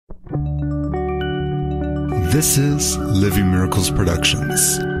This is Living Miracles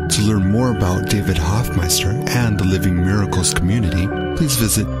Productions. To learn more about David Hoffmeister and the Living Miracles community, please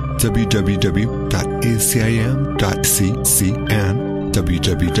visit www.acim.cc and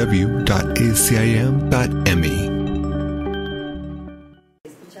www.acim.me.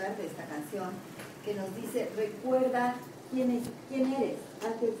 Escuchar de esta canción que nos dice, recuerda quién eres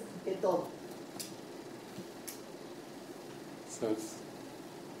antes de todo. So it's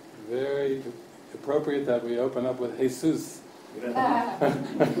very appropriate that we open up with Jesus.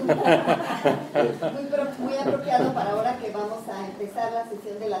 Muy apropiado para ahora que vamos a empezar la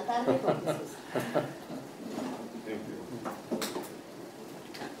sesión de la tarde con Jesús.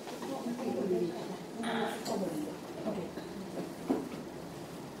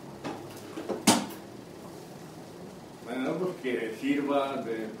 Bueno, pues que sirva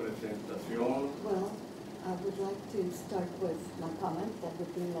de presentación. Well, I would like to start with my comment. That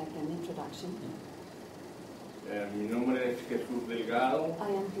would be like an introduction. Mi nombre es Jesús Delgado.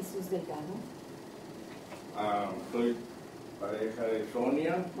 I am Jesús Delgado. Soy pareja de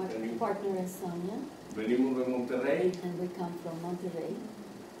Sonia. My partner is Sonia. Venimos de Monterrey And we come from Monterrey.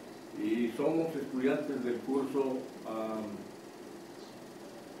 y somos estudiantes del curso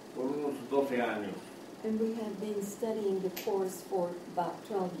por unos 12 años. And we have been studying the course for about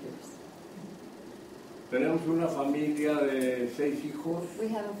 12 years. Tenemos una familia de 6 hijos, We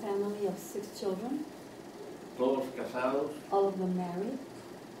have a family of 6 children, todos casados. all of them married.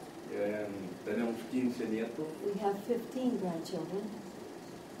 Tenemos 15 nietos We have 15 grandchildren.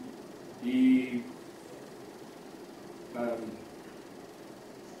 y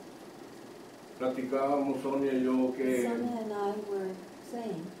platicábamos Sonia y yo que Sonia and I were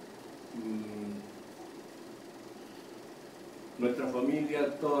saying nuestra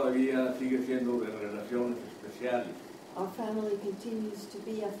familia todavía sigue siendo de relaciones especiales. our family continues to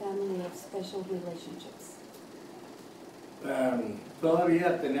be a family of special relationships.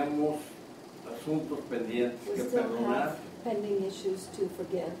 Todavía tenemos asuntos pendientes We que still perdonar. have pending issues to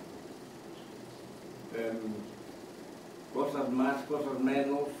forgive. Cosas más, cosas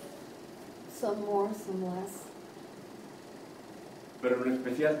menos, Some more, some less. pero en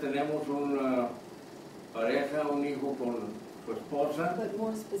especial tenemos una pareja, un hijo con su esposa, But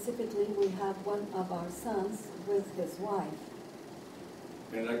more specifically, we have one of our sons with his wife,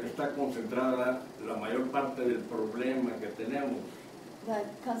 en la que está concentrada la mayor parte del problema que tenemos. that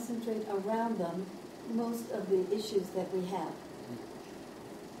concentrate around them most of the issues that we have.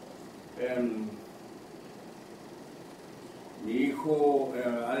 Mi hijo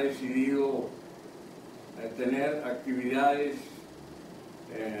ha decidido tener actividades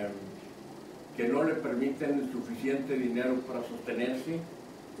que no le permiten el suficiente dinero para sostenerse.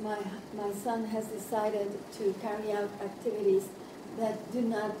 My son has decided to carry out activities that do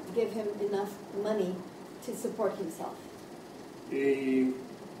not give him enough money to support himself. Y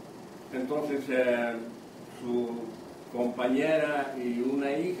entonces su compañera y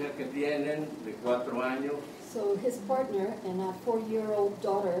una hija que tienen de 4 años So his partner and a 4-year-old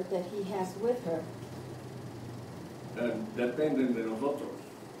daughter that he has with her dependen de nosotros.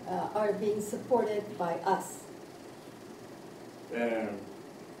 are being supported by us.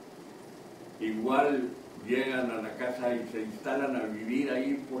 Igual llegan a la casa y se instalan a vivir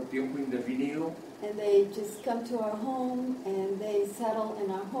ahí por tiempo indefinido. And they just come to our home and they settle in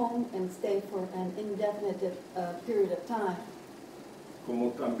our home and stay for an indefinite period of time.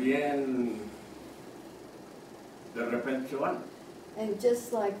 Como también de repente se van. And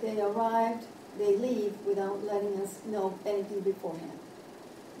just like they arrived, they leave without letting us know anything beforehand.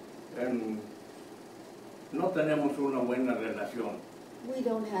 No tenemos una buena relación. We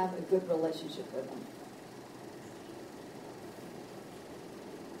don't have a good relationship with them.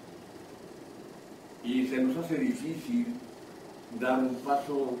 Y se nos hace difícil dar un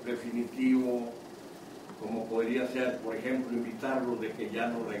paso definitivo, como podría ser, por ejemplo, invitarlos de que ya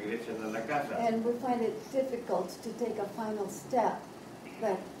no regresen a la casa. And we find it difficult to take a final step,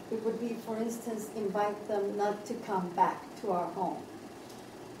 that it would be, for instance, invite them not to come back to our home.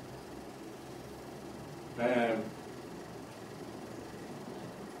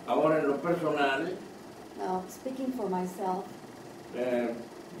 Ahora, en lo personal, Now, speaking for myself,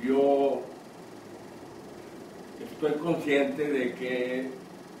 yo estoy consciente de que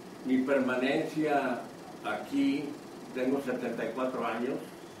mi permanencia aquí, tengo 74 años,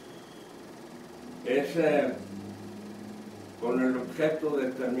 es con el objeto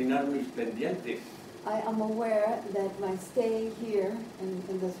de terminar mis pendientes. I am aware that my stay here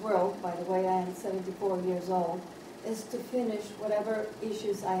in this world, by the way, I am 74 years old, is to finish whatever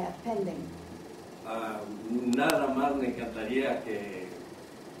issues I have pending. Nada más me encantaría que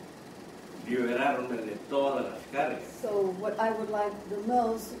liberarme de todas las cargas. So what I would like the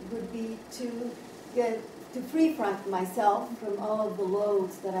most would be to free from myself from all of the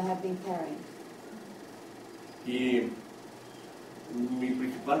loads that I have been carrying. Y mi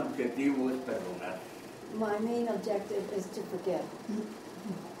principal objetivo es perdonar. My main objective is to forgive.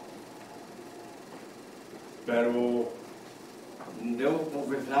 Pero debo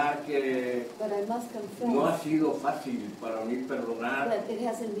confesar que But I must no ha confess sido fácil para mí perdonar. that it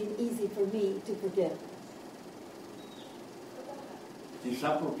hasn't been easy for me to forgive.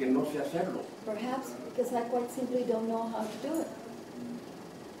 Quizá porque no sé hacerlo. Perhaps because I quite simply don't know how to do it.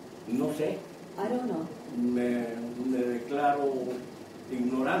 No sé. I don't know. Me declaro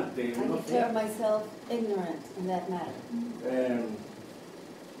ignorante. I No declare sé. myself ignorant in that matter.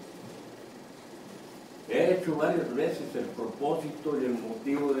 He hecho varias veces el propósito y el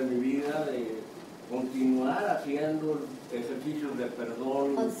motivo de mi vida de continuar haciendo ejercicios de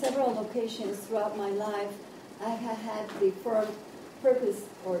perdón. On several occasions throughout my life, I have had the firm purpose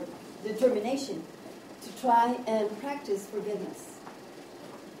or determination to try and practice forgiveness.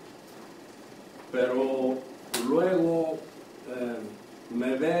 Pero luego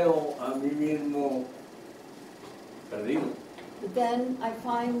me veo a mí mismo perdido. But then I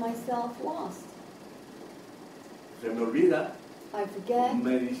find myself lost. Se me olvida, I forget,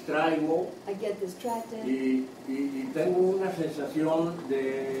 me distraigo I get distracted, y tengo una sensación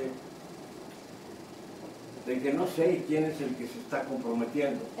de que no sé quién es el que se está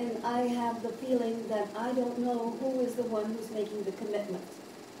comprometiendo. and I have the feeling that I don't know who is the one who's making the commitment.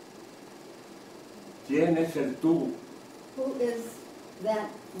 ¿Quién es el tú? Who is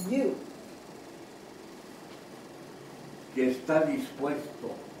that you Que está dispuesto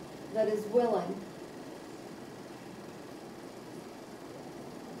that is willing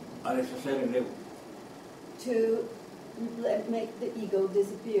a deshacer el ego? to make the ego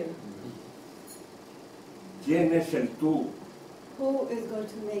disappear? ¿Quién es el tú Who is going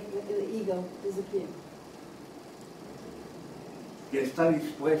to make the ego disappear? que está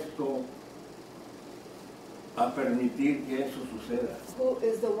dispuesto a permitir que eso suceda? Who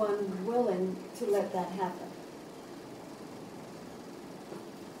is the one willing to let that happen?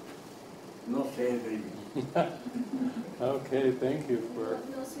 No sé, David. Okay, thank you for...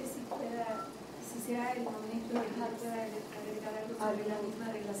 No sé si sea el momento de agregar algo sobre la misma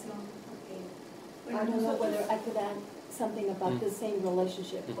relación. Porque, I don't know whether I could add something about the same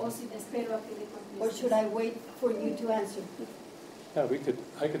relationship. o si me espero a que le contestes. Or should I wait for you to answer? Yeah,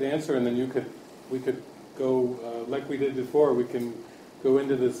 I could answer, and then we could go, like we did before, we can go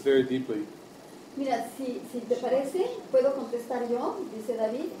into this very deeply. Mira, si te parece, puedo contestar yo, dice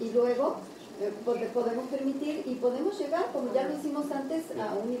David, y luego porque podemos permitir y podemos llegar, como ya lo hicimos antes,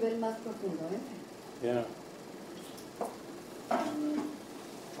 a un nivel más profundo. Yeah.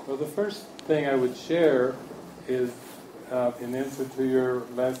 Well, the first thing I would share is, in answer to your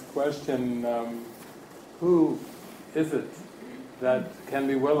last question, who is it that can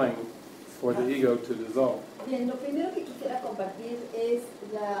be willing for the ego to dissolve? Bien, lo primero que quisiera compartir es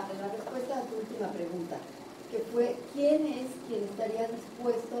la respuesta a tu última pregunta, que fue, ¿quién es quien estaría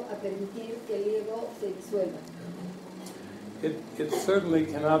dispuesto a permitir que el ego se disuelva? It certainly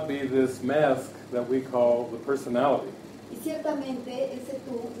cannot be this mask that we call the personality. Y ciertamente ese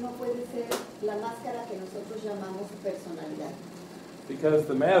tú no puede ser la máscara que nosotros llamamos personalidad, Because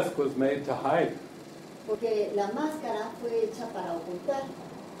the mask was made to hide porque la máscara fue hecha para ocultar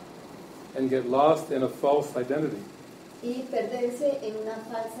and get lost in a false identity, y perderse en una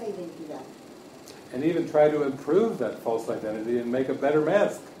falsa identidad, and even try to improve that false identity and make a better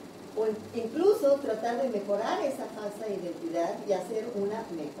mask. o incluso tratar de mejorar esa falsa identidad y hacer una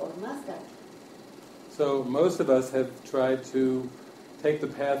mejor máscara. So most of us have tried to take the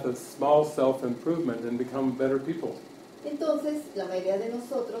path of small self-improvement and become better people. Entonces, la mayoría de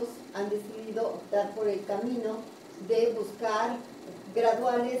nosotros han decidido optar por el camino de buscar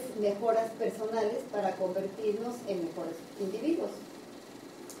graduales mejoras personales para convertirnos en mejores individuos.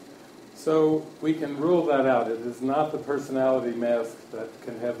 So we can rule that out. It is not the personality mask that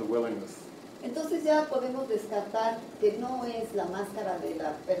can have the willingness. Entonces ya podemos descartar que no es la máscara de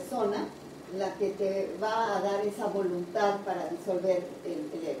la persona la que te va a dar esa voluntad para disolver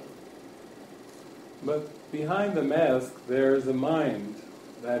el ego. But behind the mask, there is a mind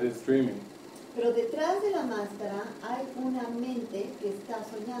that is dreaming. Pero detrás de la máscara hay una mente que está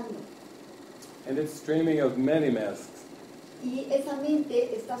soñando. And it's dreaming of many masks. Y esa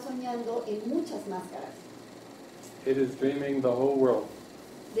mente está soñando en muchas máscaras. It is dreaming the whole world.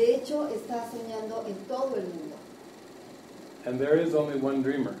 De hecho, está soñando en todo el mundo. And there is only one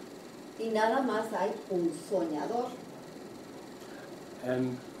dreamer. Y nada más hay un soñador.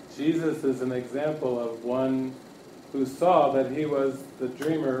 And Jesus is an example of one who saw that he was the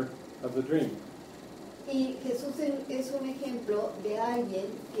dreamer of the dream. Y Jesús es un ejemplo de alguien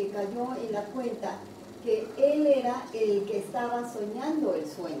que cayó en la cuenta que él era el que estaba soñando el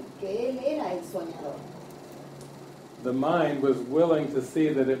sueño, que él era el soñador. The mind was willing to see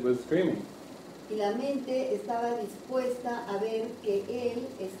that it was dreaming. Y la mente estaba dispuesta a ver que él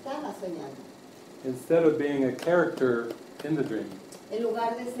estaba soñando, Instead of being a character in the dream. en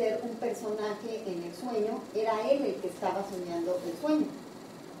lugar de ser un personaje en el sueño, era él el que estaba soñando el sueño.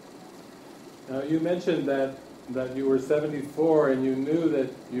 Now you mentioned that you were 74 and you knew that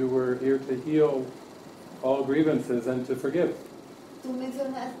you were here to heal all grievances and to forgive. Tú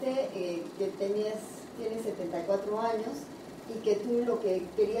mencionaste que tienes 74 años y que tú lo que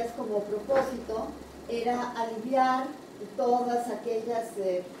querías como propósito era aliviar todas aquellas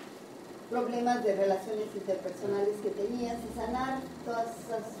problemas de relaciones interpersonales que tenías y sanar todas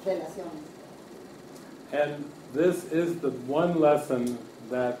esas relaciones. And this is the one lesson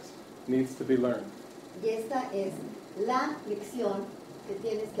that needs to be learned. Y esta es la lección que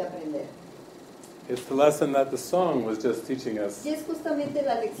tienes que aprender. It's the lesson that the song was just teaching us. Y es justamente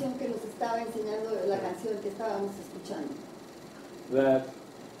la lección que nos estaba enseñando la canción que estábamos escuchando. That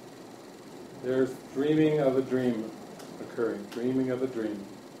there's dreaming of a dream occurring, dreaming of a dream.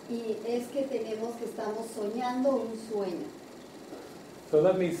 Y es que tenemos que estamos soñando un sueño. So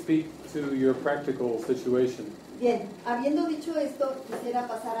let me speak to your practical situation. Bien, habiendo dicho esto, quisiera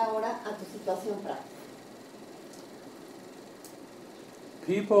pasar ahora a tu situación práctica.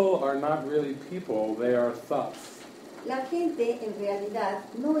 People are not really people, they are thoughts. La gente en realidad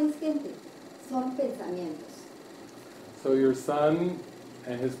no es gente, son pensamientos. So your son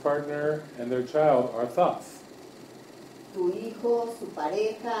and his partner and their child are thoughts. Tu hijo, su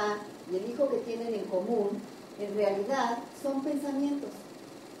pareja y el hijo que tienen en común, en realidad son pensamientos.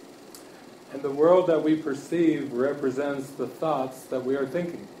 And the world that we perceive represents the thoughts that we are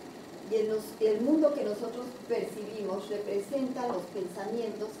thinking. Y el mundo que nosotros percibimos representa los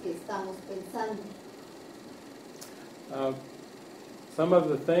pensamientos que estamos pensando. Some of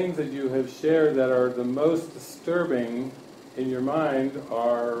the things that you have shared that are the most disturbing in your mind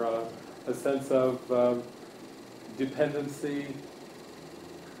are a sense of dependency.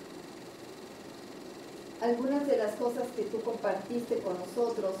 Algunas de las cosas que tú compartiste con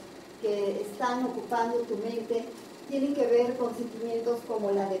nosotros que están ocupando tu mente tienen que ver con sentimientos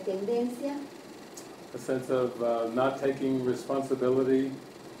como la dependencia, A sense of not taking responsibility,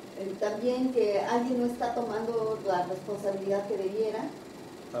 también que alguien no está tomando la responsabilidad que debiera,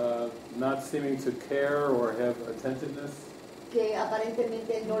 not seeming to care or have attentiveness, que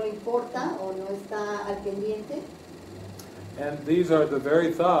aparentemente no le importa o no está al pendiente. and these are the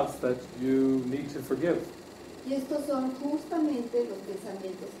very thoughts that you need to forgive. Y estos son justamente los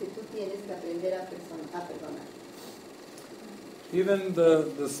pensamientos que tú tienes que aprender a perdonar. Even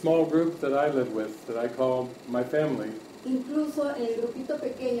the small group that I live with, that I call my family, Incluso el grupito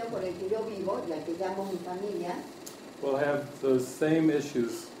pequeño con el que yo vivo, y al que llamo mi familia, will have those same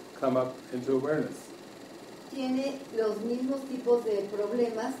issues come up into awareness. tiene los mismos tipos de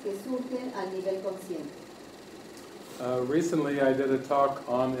problemas que surgen a nivel consciente. Recently I did a talk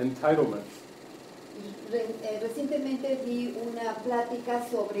on entitlement. Recientemente di una plática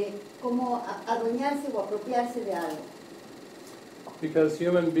sobre cómo adueñarse o apropiarse de algo. Because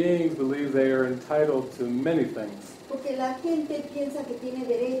human beings believe they are entitled to many things. Porque la gente piensa que tiene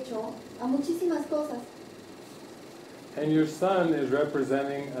derecho a muchísimas cosas. And your son is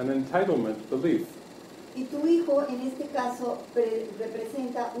representing an entitlement belief. Y tu hijo, en este caso,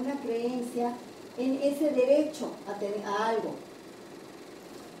 representa una creencia en ese derecho a algo.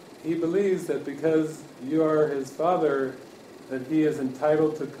 He believes that because you are his father, that he is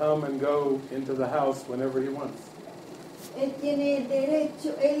entitled to come and go into the house whenever he wants. Él tiene el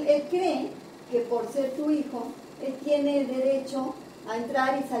derecho, él cree que por ser tu hijo, él tiene el derecho a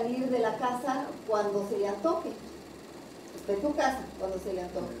entrar y salir de la casa cuando se le antoje. De tu casa, cuando se le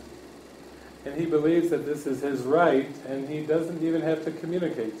antoje. And he believes that this is his right, and he doesn't even have to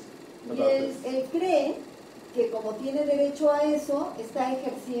communicate Y about this. él cree que como tiene derecho a eso, está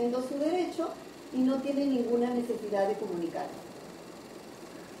ejerciendo su derecho y no tiene ninguna necesidad de comunicar.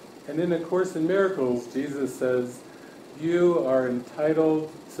 And in A Course in Miracles, Jesus says, you are entitled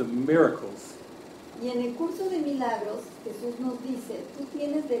to miracles. Y en el curso de milagros, Jesús nos dice, tú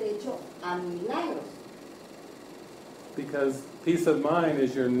tienes derecho a milagros. Because peace of mind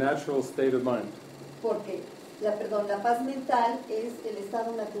is your natural state of mind. Porque, la paz mental es el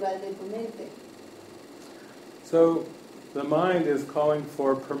estado natural de tu mente. So the mind is calling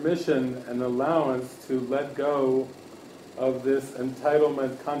for permission and allowance to let go of this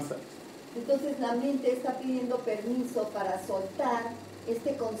entitlement concept. Entonces la mente está pidiendo permiso para soltar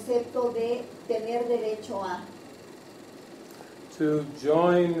este concepto de tener derecho a. To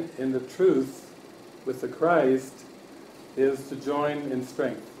join in the truth with the Christ is to join in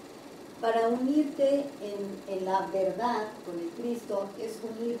strength. Para unirte en la verdad con el Cristo es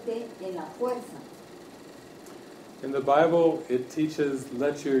unirte en la fuerza. In the Bible, it teaches,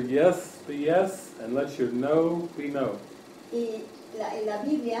 let your yes be yes, and let your no be no. Y en la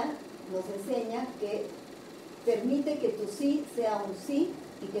Biblia nos enseña que permite que tu sí sea un sí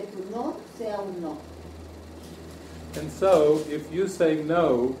y que tu no sea un no. And so, if you say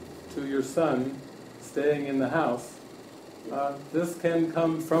no to your son staying in the house, this can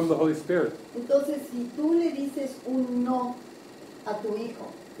come from the Holy Spirit. Entonces, si tú le dices un no a tu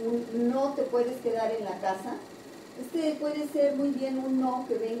hijo, un no te puedes quedar en la casa, este puede ser muy bien un no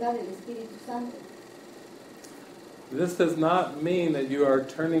que venga del Espíritu Santo. This does not mean that you are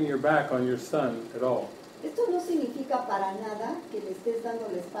turning your back on your son at all. Esto no significa para nada que le estés dando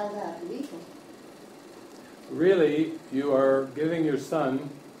la espalda a tu hijo. Really, you are giving your son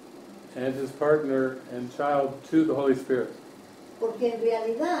and his partner and child to the Holy Spirit. Porque en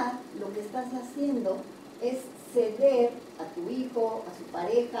realidad lo que estás haciendo es ceder a tu hijo, a su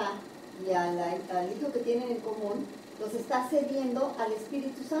pareja y al hijo que tienen en común, los estás cediendo al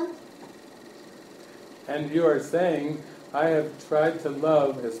Espíritu Santo. And you are saying, I have tried to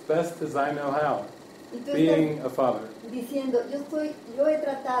love as best as I know how, Y tú being estás a father. diciendo, yo he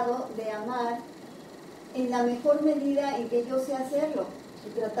tratado de amar en la mejor medida en que yo sé hacerlo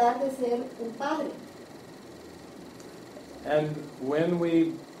y tratar de ser un padre. And when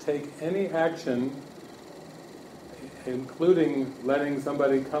we take any action, including letting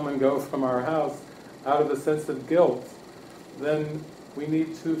somebody come and go from our house out of a sense of guilt, then we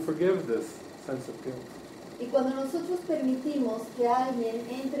need to forgive this sense of guilt. Y cuando nosotros permitimos que alguien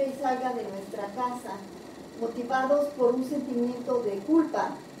entre y salga de nuestra casa motivados por un sentimiento de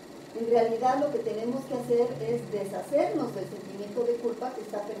culpa, en realidad lo que tenemos que hacer es deshacernos del sentimiento de culpa que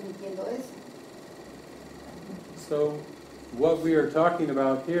está permitiendo eso. So what we are talking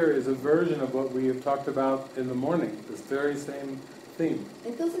about here is a version of what we have talked about in the morning, this very same theme.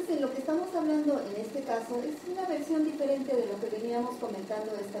 Entonces, en lo que estamos hablando en este caso es una versión diferente de lo que veníamos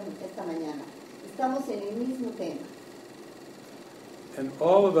comentando esta mañana. Estamos en el mismo tema. And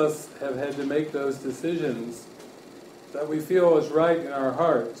all of us have had to make those decisions that we feel is right in our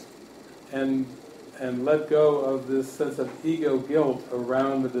heart and let go of this sense of ego guilt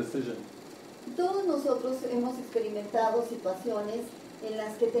around the decision. Todos nosotros hemos experimentado situaciones en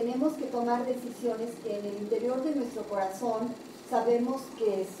las que tenemos que tomar decisiones que en el interior de nuestro corazón sabemos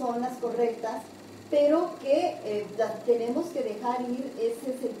que son las correctas, pero que tenemos que dejar ir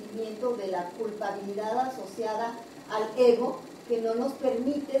ese sentimiento de la culpabilidad asociada al ego que no nos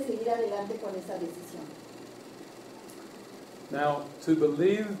permite seguir adelante con esa decisión. Now, to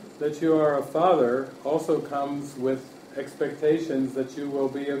believe that you are a father also comes with expectations that you will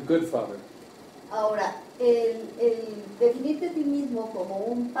be a good father. Ahora, el definirte a ti mismo como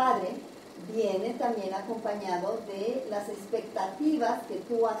un padre viene también acompañado de las expectativas que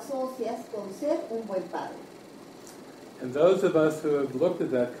tú asocias con ser un buen padre. And those of us who have looked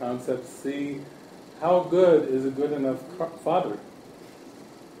at that concept see how good is a good enough father.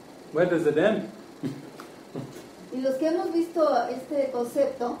 When does it end? Y los que hemos visto este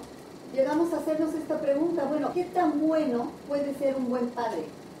concepto, llegamos a hacernos esta pregunta, bueno, ¿qué tan bueno puede ser un buen padre?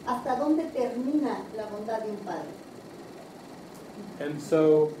 ¿Hasta dónde termina la bondad de un padre? And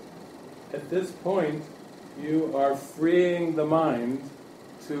so, at this point, you are freeing the mind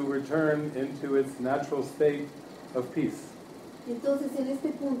to return into its natural state of peace. Entonces, en este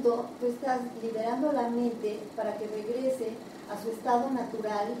punto, tú estás liberando la mente para que regrese a su estado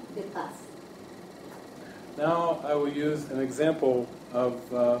natural de paz. Now I will use an example of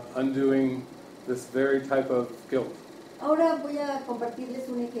undoing this very type of guilt. Ahora voy a compartirles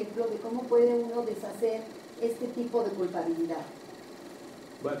un ejemplo de cómo puede uno deshacer este tipo de culpabilidad.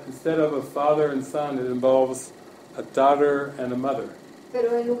 But instead of a father and son, it involves a daughter and a mother.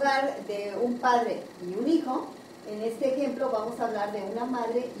 Pero en lugar de un padre y un hijo, en este ejemplo vamos a hablar de una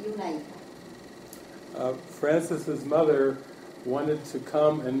madre y una hija. Francis's mother wanted to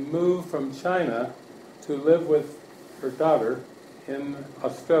come and move from China to live with her daughter in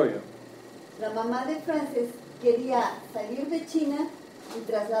Australia. La mamá de Francis quería salir de China y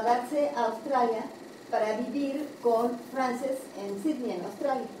trasladarse a Australia para vivir con Francis en Sydney, en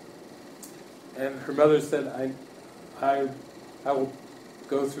Australia. And her mother said, I will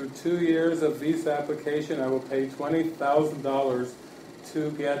go through 2 years of visa application. I will pay $20,000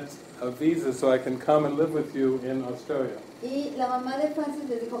 to get a visa so I can come and live with you in Australia. Y la mamá de Francis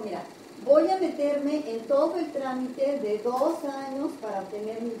les dijo, mira, voy a meterme en todo el trámite de 2 años para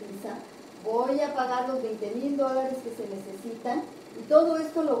obtener mi visa, voy a pagar los $20,000 que se necesitan y todo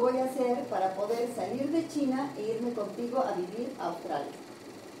esto lo voy a hacer para poder salir de China e irme contigo a vivir a Australia.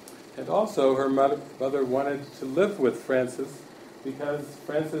 And also her mother wanted to live with Francis because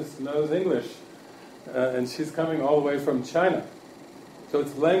Francis knows English and she's coming all the way from China. So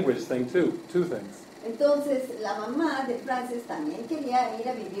it's a language thing too, two things. Entonces la mamá de Francis también quería ir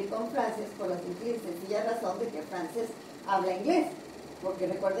a vivir con Francis por la simple y sencilla razón de que Francis habla inglés. Porque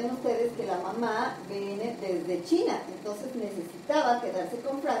recuerden ustedes que la mamá viene desde China, entonces necesitaba quedarse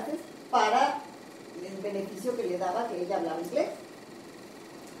con Francis para el beneficio que le daba que ella hablaba inglés.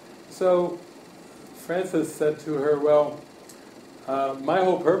 So Francis said to her, well, my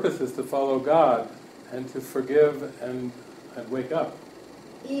whole purpose is to follow God and to forgive and wake up.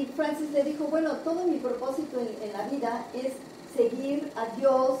 Y Francis le dijo, bueno, todo mi propósito en la vida es seguir a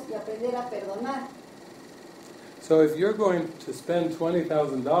Dios y aprender a perdonar. So if you're going to spend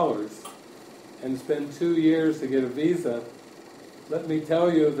 $20,000 and spend 2 years to get a visa, let me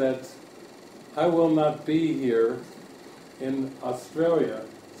tell you that I will not be here in Australia,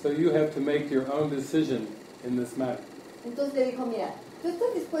 so you have to make your own decision in this matter. Entonces le dijo, mira, ¿tú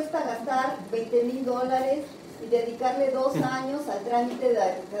estás dispuesta a gastar $20,000 y dedicarle 2 años al trámite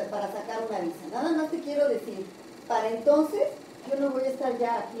para sacar una visa? Nada más te quiero decir, para entonces yo no voy a estar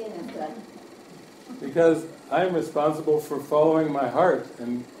ya aquí en Australia. Because I'm responsible for following my heart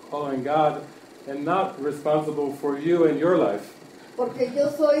and following God, and not responsible for you and your life. Porque yo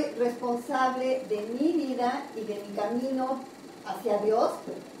soy responsable de mi vida y de mi camino hacia Dios,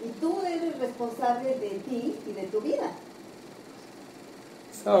 y tú eres responsable de ti y de tu vida.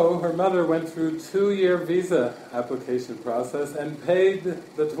 So her mother went through 2-year visa application process and paid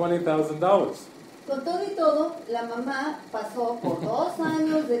the $20,000. Con todo y todo, la mamá pasó por 2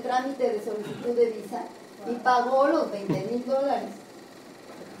 años de trámite de solicitud de visa y pagó los $20,000.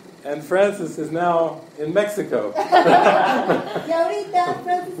 And Francis is now in Mexico, Y ahorita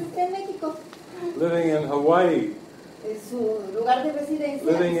Francis está en México, living in Hawaii, en su lugar de residencia.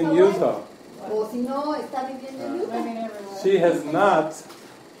 living es in Hawái. Utah. O si no, está viviendo en Utah. She has not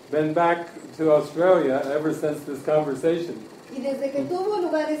been back to Australia ever since this conversation. Y desde que tuvo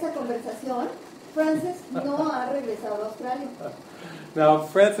lugar esa conversación, Francis no ha regresado a Australia. Now,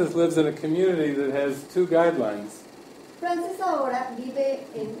 Francis lives in a community that has 2 guidelines. Francis ahora vive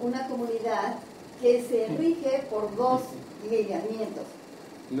en una comunidad que se rige por 2 lineamientos.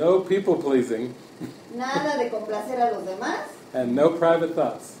 No people pleasing Nada de complacer a los demás and no private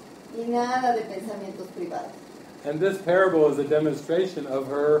thoughts. y nada de pensamientos privados. And this parable is a demonstration of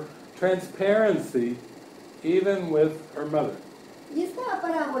her transparency even with her mother. Y esta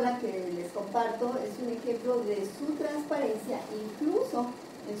parábola que les comparto es un ejemplo de su transparencia incluso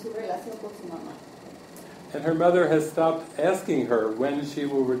en su relación con su mamá. And her mother has stopped asking her when she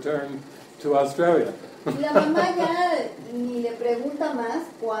will return to Australia. Y la mamá ya ni le pregunta más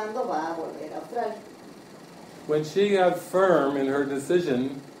cuándo va a volver a Australia. When she got firm in her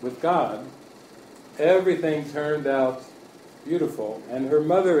decision with God, everything turned out beautiful, and her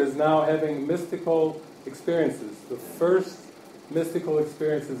mother is now having mystical experiences, the first mystical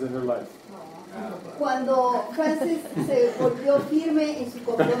experiences in her life. Cuando Francis se volvió firme en su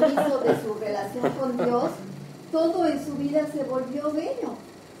compromiso de su relación con Dios, todo en su vida se volvió bello.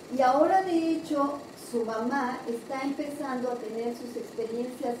 Y ahora, de hecho, su mamá está empezando a tener sus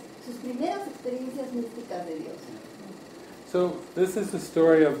primeras experiencias místicas de Dios. So this is a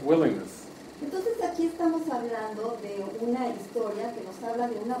story of willingness. Entonces aquí estamos hablando de una historia que nos habla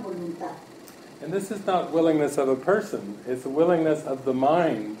de una voluntad. And this is not willingness of a person, it's the willingness of the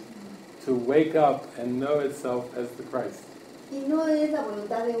mind to wake up and know itself as the Christ. Y no es la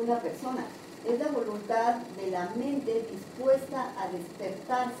voluntad de una persona, es la voluntad de la mente dispuesta a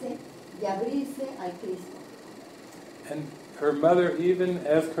despertarse y abrirse al Cristo. And her mother even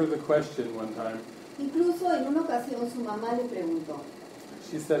asked her the question one time. Incluso en una ocasión su mamá le preguntó,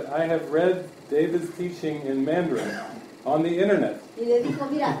 She said, I have read David's teaching in Mandarin on the internet. y le dijo,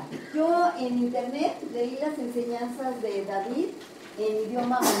 mira, yo en internet leí las enseñanzas de David en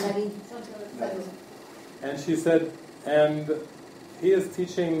idioma mandarín. And she said, and he is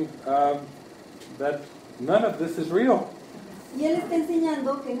teaching that none of this is real. Y él está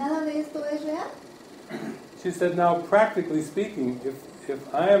enseñando que nada de esto es real. She said, now practically speaking,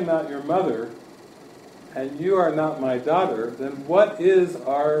 if I am not your mother and you are not my daughter, then what is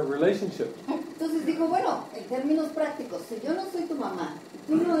our relationship? Entonces dijo, bueno, en términos prácticos, si yo no soy tu mamá,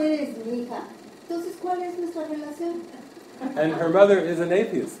 tú no eres mi hija, entonces ¿cuál es nuestra relación? And her mother is an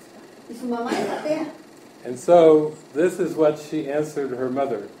atheist. Y su mamá es atea. And so this is what she answered her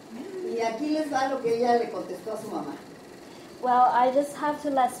mother. Y aquí les va lo que ella le contestó a su mamá. Well, I just have to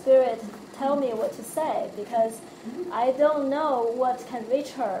let Spirit tell me what to say because I don't know what can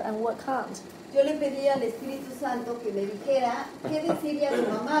reach her and what can't. Yo le pedí al Espíritu Santo que me dijera qué decirle a su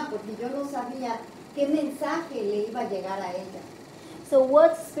mamá, porque yo no sabía qué mensaje le iba a llegar a ella. So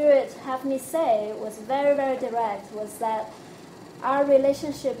what Spirit had me say was very, very direct, was that our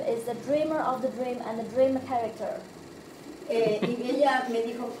relationship is the dreamer of the dream and the dream character. Y ella me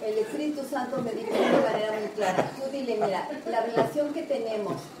dijo, el Espíritu Santo me dijo de una manera muy clara, tú dile, mira, la relación que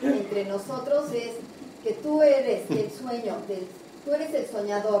tenemos entre nosotros es que tú eres el sueño, tú eres el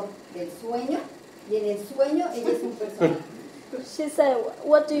soñador del sueño, y en el sueño ella es un personaje. She said,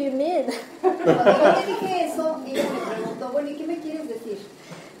 what do you mean? Cuando yo le dije eso, ella me preguntó, bueno, ¿y qué me quieres decir?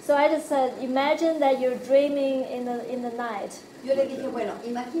 So I just said, imagine that you're dreaming in the night. Yo le dije, bueno,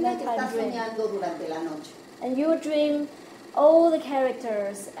 imagina que estás soñando durante la noche. And you dream all the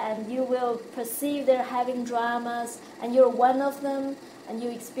characters and you will perceive they're having dramas and you're one of them and you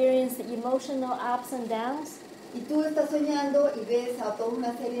experience the emotional ups and downs. Y tú estás soñando y ves a toda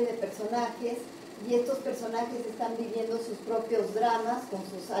una serie de personajes y estos personajes están viviendo sus propios dramas con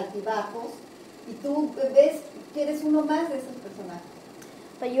sus altibajos y tú ves que eres uno más de esos personajes.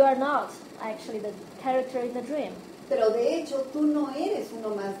 But you are not actually the character in the dream. Pero de hecho tú no eres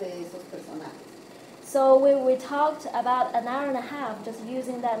uno más de esos personajes. So we talked about an hour and a half just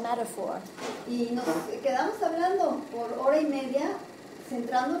using that metaphor. Y nos quedamos hablando por hora y media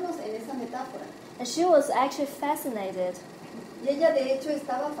centrándonos en esa metáfora. And she was actually fascinated. Y ella de hecho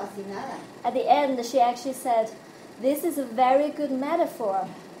estaba fascinada. At the end, she actually said, this is a very good metaphor.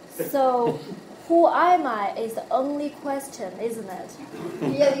 So, who am I is the only question, isn't it?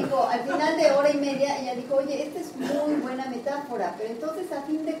 Y ella dijo, al final de hora y media, ella dijo, oye, esta es muy buena metáfora, pero entonces a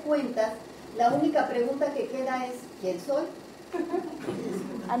fin de cuentas, la única pregunta que queda es, ¿quién soy?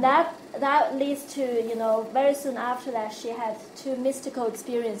 And that leads to, very soon after that, she had 2 mystical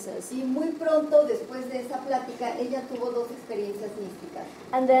experiences. Y muy pronto, después de esa plática, ella tuvo 2 experiencias místicas.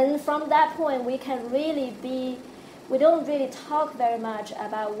 And then from that point, we don't really talk very much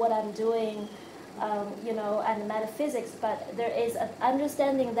about what I'm doing, and metaphysics, but there is an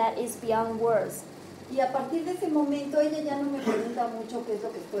understanding that is beyond words. Y a partir de ese momento, ella ya no me pregunta mucho qué es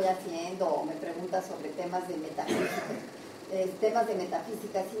lo que estoy haciendo, o me pregunta sobre temas de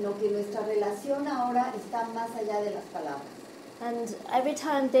metafísica, sino que nuestra relación ahora está más allá de las palabras. And every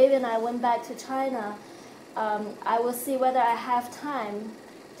time David and I went back to China, I will see whether I have time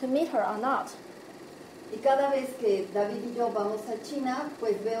to meet her or not. Y cada vez que David y yo vamos a China,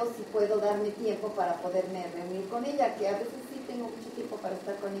 pues veo si puedo darme tiempo para poderme reunir con ella, que a veces sí tengo mucho tiempo para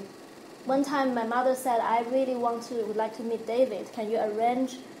estar con ella. One time my mother said, I really would like to meet David. Can you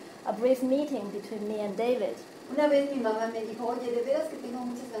arrange a brief meeting between me and David? Una vez mi mamá me dijo, oye, de veras que tengo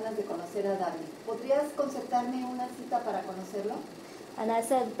muchas ganas de conocer a David. ¿Podrías concertarme una cita para conocerlo? And I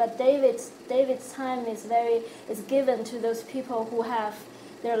said, but David's time is given to those people who have.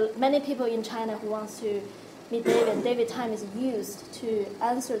 There are many people in China who wants to meet David. David's time is used to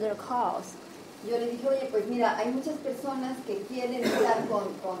answer their calls. Yo le dije, oye, pues mira, hay muchas personas que quieren estar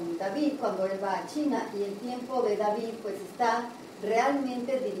con David cuando él va a China y el tiempo de David pues está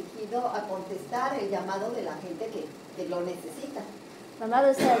realmente dirigido a contestar el llamado de la gente que lo necesita. My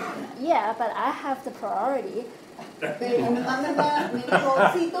mother said, yeah, but I have the priority. Pero mi mamá me dijo,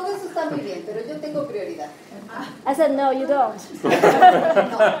 sí, todo eso está muy bien, pero yo tengo prioridad. I said, no, you don't.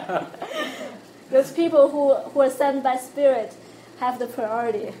 No. Those people who are sent by Spirit have the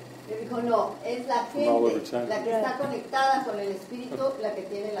priority. Me dijo, no, es la gente, la que está conectada con el Espíritu, la que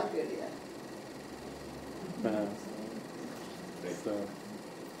tiene la prioridad. So,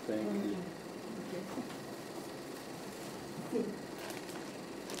 thank you.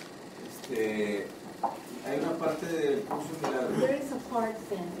 Hay una parte del curso de milagros There is a part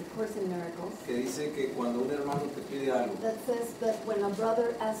in the Course in Miracles que dice que cuando un hermano te pide algo that says that when a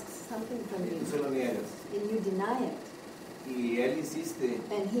brother asks something from y tú you se lo niegas and you deny it, y él insiste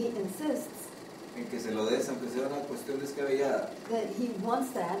and he insists en que se lo des aunque sea una cuestión descabellada, that he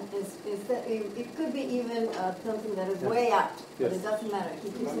wants that, is that it could be even something that is way out, but it doesn't matter. He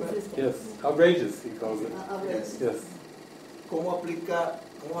keeps insisting. Yes, outrageous, he calls it. Outrageous. Yes. ¿cómo aplica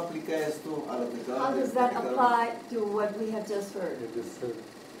esto a lo que How acabas de does that explicar? apply to what we have just heard? You just heard.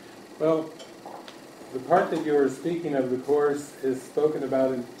 Well, the part that you were speaking of, the Course, is spoken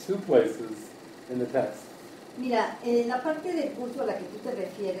about in 2 places in the text. Mira, en la parte del curso a la que tú te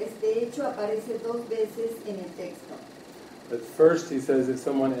refieres, de hecho aparece 2 veces en el texto. But first he says, if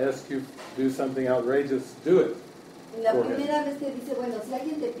someone asks you to do something outrageous, do it. La for him. primera vez te dice, bueno, si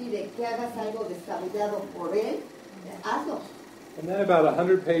alguien te pide que hagas algo descabellado por él, hazlo. And then about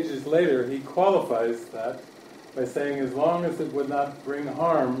 100 pages later, he qualifies that by saying, as long as it would not bring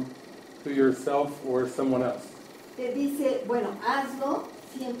harm to yourself or someone else. Te dice, bueno, hazlo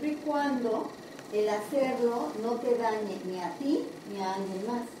siempre y cuando el hacerlo no te dañe ni a ti ni a alguien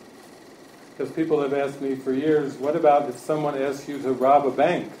más. Because people have asked me for years, what about if someone asks you to rob a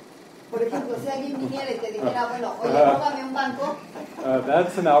bank? Por ejemplo, si alguien viniera y te dijera, bueno, oye, róbame un banco,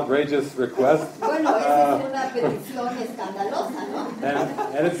 That's an outrageous request. bueno, esa es una petición escandalosa,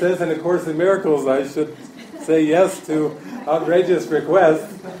 ¿no? And it says in A Course in Miracles I should say yes to outrageous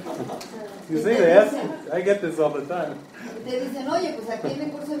requests. You see, they ask, I get this all the time. Te dicen, oye, pues aquí en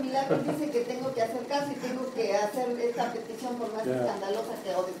el curso de milagros dice que tengo que hacer caso y tengo que hacer esta petición por más escandalosa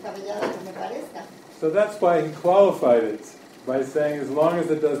o descabellada que me parezca. So that's why he qualified it by saying, as long as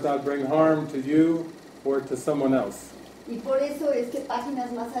it does not bring harm to you or to someone else. Y por eso es que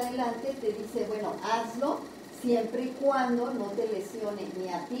páginas más adelante te dice, bueno, hazlo siempre y cuando no te lesione ni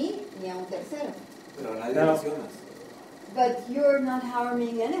a ti ni a un tercero. Pero nadie Now- lesionas. But you're not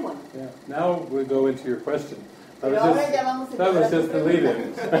harming anyone. Yeah. Now we go into your question. Pero ahora ya vamos a That entrar was a tu just the pregunta.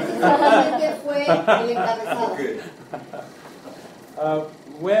 lead-in. Ese solamente fue el encabezado. Okay.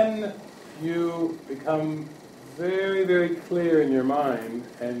 When you become very, very clear in your mind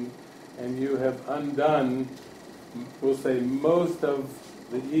and you have undone, we'll say, most of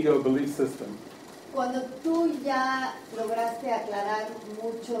the ego belief system, Cuando tú ya lograste aclarar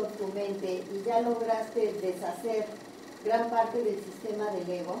mucho tu mente y ya lograste deshacer gran parte del sistema del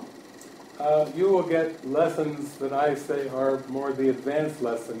ego, you will get lessons that I say are more the advanced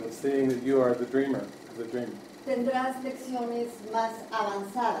lesson of seeing that you are the dreamer, the dreamer. tendrás lecciones más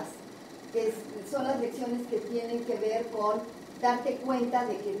avanzadas, que son las lecciones que tienen que ver con darte cuenta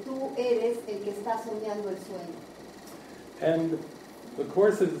de que tú eres el que está soñando el sueño. And the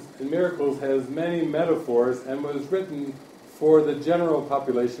Course in Miracles has many metaphors and was written for the general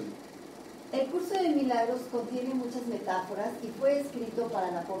population. El curso de milagros contiene muchas metáforas y fue escrito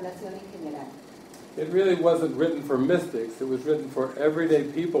para la población en general. It really wasn't written for mystics, it was written for everyday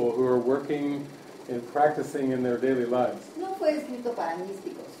people who are working and practicing in their daily lives. No fue escrito para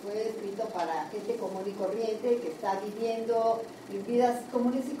místicos, fue escrito para gente común y corriente que está viviendo vidas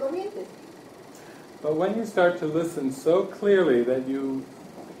comunes y corrientes. But when you start to listen so clearly that you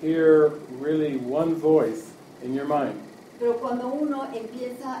hear really one voice in your mind, Pero cuando uno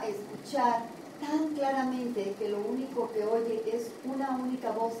empieza a escuchar tan claramente que lo único que oye es una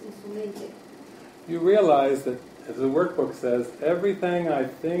única voz en su mente, you realize that, as the workbook says, everything I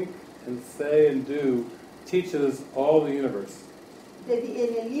think and say and do teaches all the universe.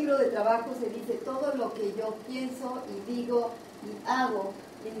 en el libro de trabajo se dice todo lo que yo pienso y digo y hago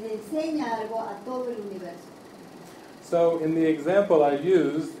le enseña algo a todo el universo. So in the example I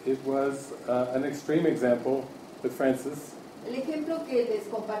used, it was an extreme example with Francis, El ejemplo que les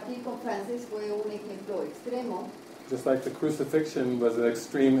compartí con Francis fue un ejemplo extremo, just like the crucifixion was an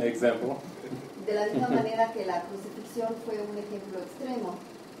extreme example. de la misma manera que la crucifixión fue un ejemplo extremo.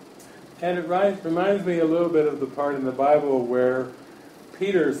 And it reminds me a little bit of the part in the Bible where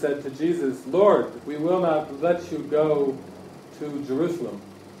Peter said to Jesus, Lord, we will not let you go to Jerusalem.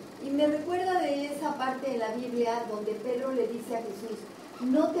 Y me recuerda de esa parte de la Biblia donde Pedro le dice a Jesús,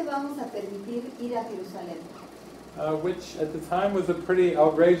 no te vamos a permitir ir a Jerusalén. Which at the time was a pretty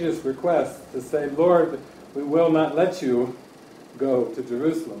outrageous request to say, Lord, we will not let you go to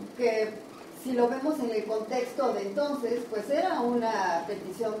Jerusalem. Que si lo vemos en el contexto de entonces, pues era una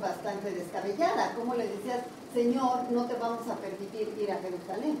petición bastante descabellada. ¿Cómo le decías, Señor, no te vamos a permitir ir a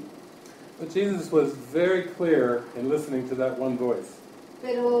Jerusalén? But Jesus was very clear in listening to that one voice.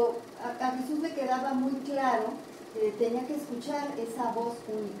 Pero a Jesús le quedaba muy claro que tenía que escuchar esa voz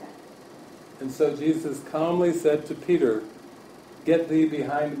única. And so Jesus calmly said to Peter, get thee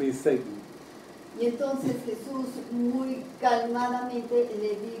behind me, Satan. Y entonces Jesús muy calmadamente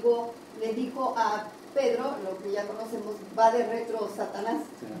le dijo a Pedro, lo que ya conocemos, va de retro Satanás.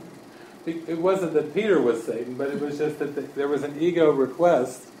 Yeah. It wasn't that Peter was Satan, but it was just that there was an ego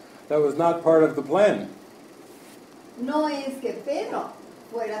request that was not part of the plan. No es que Pedro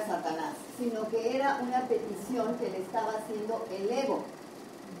fuera Satanás, sino que era una petición que le estaba haciendo el ego.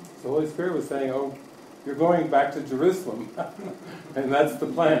 The Holy Spirit was saying, oh, you're going back to Jerusalem, and that's the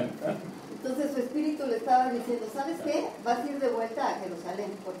plan. Entonces su espíritu le estaba diciendo, ¿sabes qué? Vas a ir de vuelta a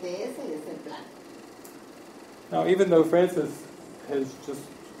Jerusalén, porque ese es el plan. Now, even though Francis has just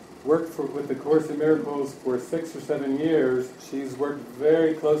worked with the Course in Miracles for 6 or 7 years, she's worked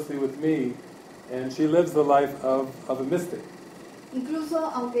very closely with me, and she lives the life of a mystic. Incluso,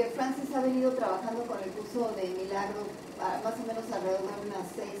 aunque Francis ha venido trabajando con el curso de milagro más o menos alrededor de unos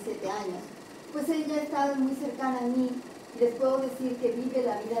 6-7 años, pues ella ha estado muy cercana a mí y les puedo decir que vive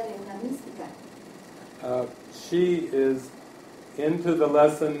la vida de una mística. She is into the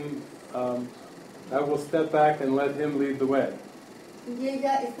lesson. I will step back and let him lead the way. Y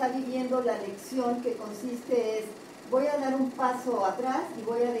ella está viviendo la lección que consiste es, voy a dar un paso atrás y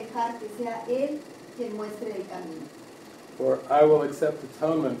voy a dejar que sea él quien muestre el camino. Or I will accept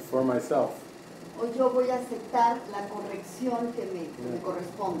atonement for myself. O yo voy a aceptar la corrección que me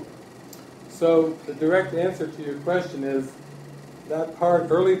corresponde. So the direct answer to your question is that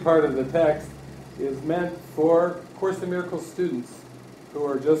early part of the text is meant for Course in Miracles students who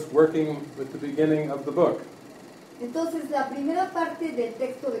are just working with the beginning of the book. Entonces, la primera parte del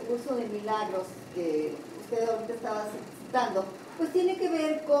texto de Curso de Milagros que usted ahorita estaba citando, pues tiene que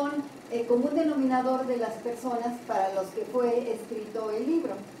ver con el común denominador de las personas para los que fue escrito el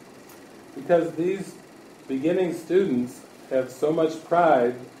libro. Because these beginning students have so much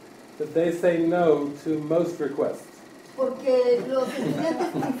pride that they say no to most requests. Porque los estudiantes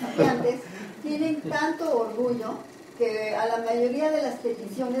principiantes tienen tanto orgullo que a la mayoría de las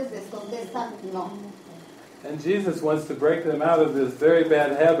peticiones les contestan no. And Jesus wants to break them out of this very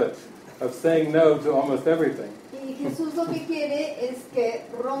bad habit of saying no to almost everything. Y Jesús lo que quiere es que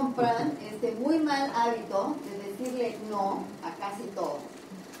rompan este muy mal hábito de decirle no a casi todo.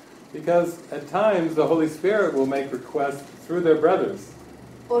 Because at times the Holy Spirit will make requests through their brothers.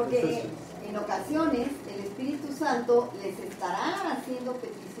 Porque en ocasiones el Espíritu Santo les estará haciendo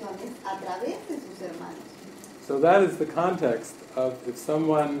peticiones a través de sus hermanos. So that is the context of if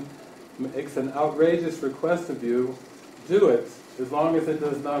someone makes an outrageous request of you, do it, as long as it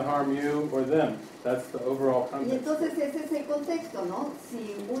does not harm you or them. That's the overall Y context. entonces ese es el contexto, ¿no?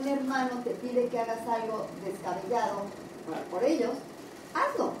 Si un hermano te pide que hagas algo descabellado por ellos,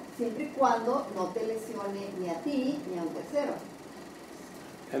 hazlo, siempre y cuando no te lesione ni a ti ni a un tercero.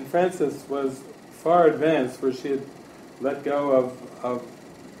 And Frances was far advanced, where she had let go of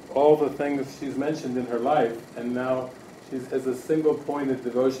all the things she's mentioned in her life, and now she has a single-pointed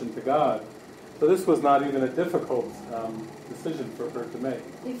devotion to God. So this was not even a difficult decision for her to make.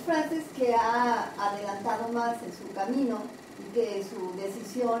 Y Francis, que ha adelantado más en su camino y que su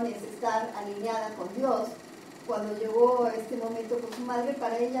decisión es estar alineada con Dios, cuando llegó este momento con su madre,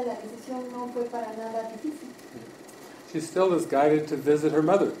 para ella la decisión no fue para nada difícil. She still is guided to visit her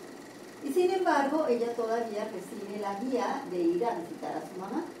mother. Y sin embargo, ella todavía recibe la guía de ir a visitar a su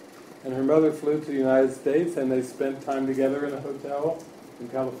mamá. And her mother flew to the United States, and they spent time together in a hotel in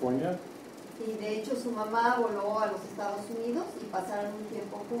California. Y de hecho su mamá voló a los Estados Unidos y pasaron un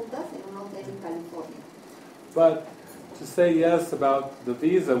tiempo juntas en un hotel en California. But to say yes about the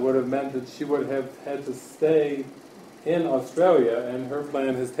visa would have meant that she would have had to stay in Australia, and her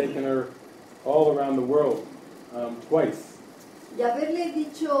plan has taken her all around the world twice. Y haberle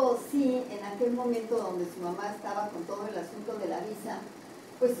dicho sí en aquel momento donde su mamá estaba con todo el asunto de la visa,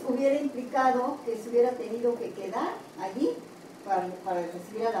 pues hubiera implicado que se hubiera tenido que quedar allí para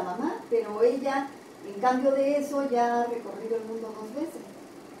recibir a la mamá, pero ella, en cambio de eso, ya ha recorrido el mundo 2 veces.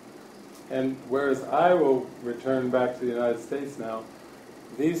 And whereas I will return back to the United States now,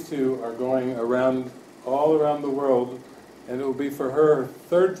 these two are going all around the world, and it will be for her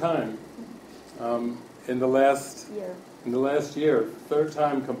 3rd time in the last year, 3rd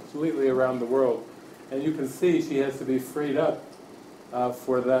time completely around the world. And you can see she has to be freed up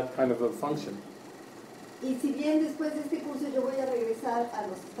for that kind of a function. Y si bien después de este curso yo voy a regresar a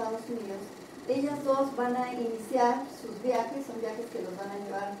los Estados Unidos, ellas dos van a iniciar sus viajes, son viajes que los van a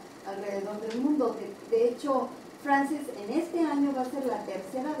llevar alrededor del mundo. De hecho, Frances en este año va a ser la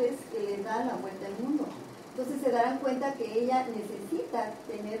 3ª vez que le da la vuelta al mundo. Entonces se darán cuenta que ella necesita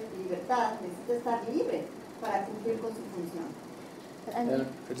tener libertad, necesita estar libre para cumplir con su función. And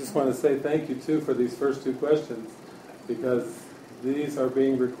I just want to say thank you too for these first 2 questions, because these are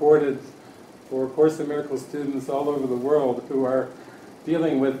being recorded for Course in Miracles students all over the world who are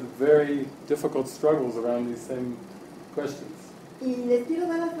dealing with very difficult struggles around these same questions. Y les quiero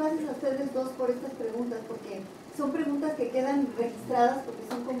dar las gracias a ustedes dos por estas preguntas, porque son preguntas que quedan registradas porque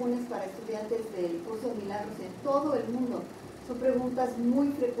son comunes para estudiantes del curso de milagros en todo el mundo. Son preguntas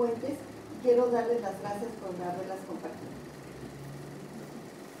muy frecuentes y quiero darles las gracias por haberlas compartido.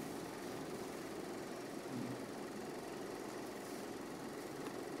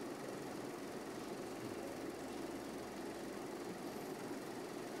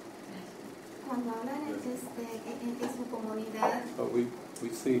 Cuando hablan en su comunidad, But we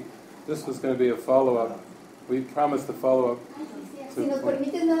see this was going to be a follow-up. We promised a follow-up. Si nos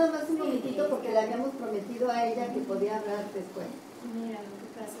permiten nada más un momentito, porque le habíamos prometido a ella que podía hablar después. Mira, lo que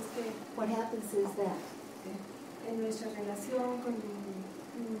pasa es que What happens is that en nuestra relación con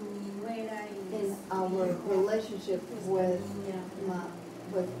mi nuera y in our relationship with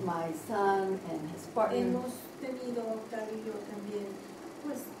my son and his partner, hemos tenido, Octavio y yo también,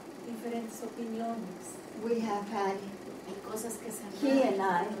 pues, diferentes opiniones. we have had, Hay cosas que se han he and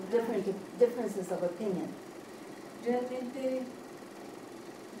dado, I, differences of opinion. Realmente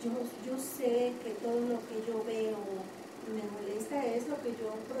yo sé que todo lo que yo veo me molesta es lo que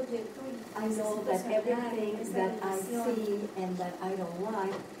yo proyecto y I know necesito that sanar everything esa that I relación. see and that I don't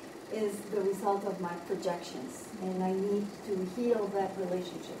like is the result of my projections, and I need to heal that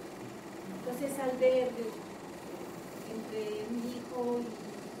relationship. Entonces al ver entre mi hijo y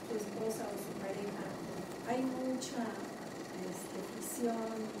su esposa o su pareja hay mucha fricción,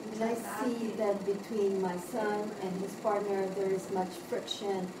 And I see that between my son and his partner there is much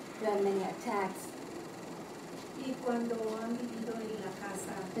friction, there are many attacks, y cuando han vivido en la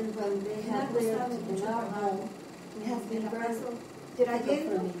casa and when they me ha have costado lived in mucho our trabajo. home, it has Me been la very paso difficult for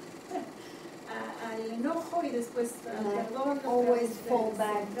trayendo me. al enojo y después al And perdón. I always fall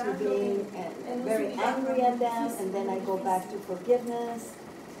back to being very angry at them, and then I go back to forgiveness,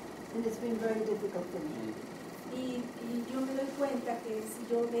 and it's been very difficult for me. Y yo me doy cuenta que si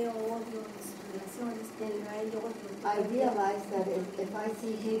yo veo odio en sus relaciones, que hay odio. I realize that if I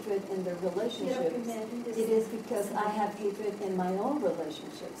see hatred in their relationships, it is because I have hatred in my own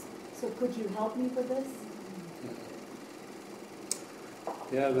relationships. So could you help me with this?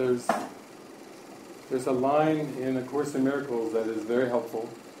 Yeah, there's a line in A Course in Miracles that is very helpful.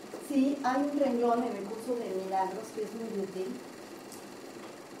 Sí, hay un renglón en el curso de milagros que es muy útil.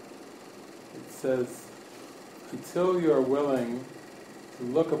 It says, until you are willing to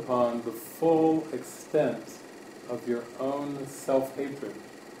look upon the full extent of your own self-hatred,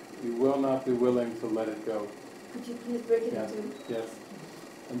 you will not be willing to let it go. Could you please break it Yes, into? yes.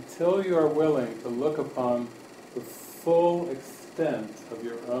 Until you are willing to look upon the full extent of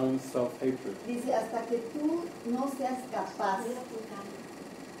your own self-hatred, Dice, hasta que tú no seas capaz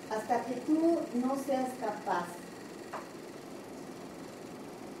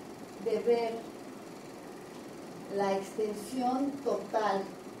de ver la extensión total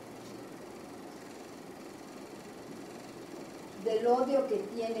del odio que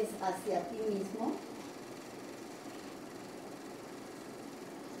tienes hacia ti mismo,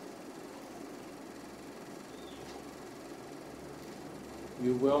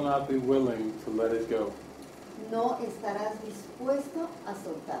 you will not be willing to let it go. no estarás dispuesto a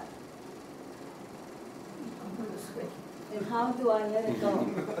soltar. And how do I let it go?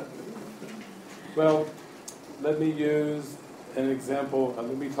 Well, let me use an example.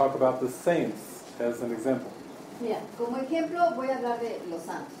 Let me talk about the saints as an example. Mira, como ejemplo voy a hablar de los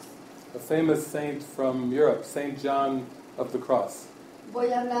santos. A famous saint from Europe, Saint John of the Cross.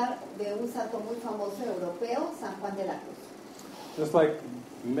 Voy a hablar de un santo muy famoso europeo, San Juan de la Cruz. Just like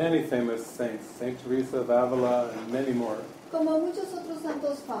many famous saints, Saint Teresa of Avila and many more. Como muchos otros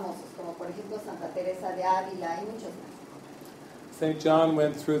santos famosos, como por ejemplo Santa Teresa de Ávila y muchos más. Saint John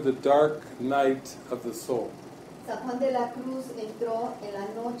went through the dark night of the soul. San Juan de la Cruz entró en la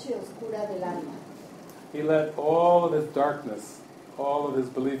noche oscura del alma. He let all of his darkness, all of his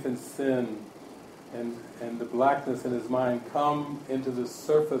belief in sin, and the blackness in his mind come into the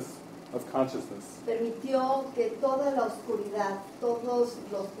surface of consciousness. Permitió que toda la oscuridad, todos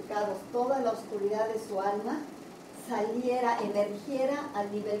los pecados, toda la oscuridad de su alma saliera, emergiera al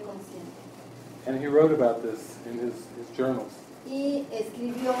nivel consciente. And he wrote about this in his journals. Y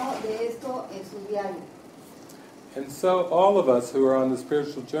escribió de esto en su diario. And so all of us who are on the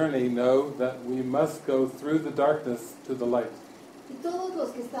spiritual journey know that we must go through the darkness to the light. Y todos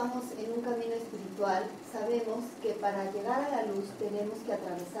los que estamos en un camino espiritual sabemos que para llegar a la luz tenemos que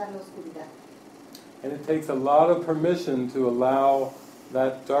atravesar la oscuridad. And it takes a lot of permission to allow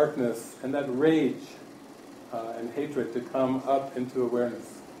that darkness and that rage and hatred to come up into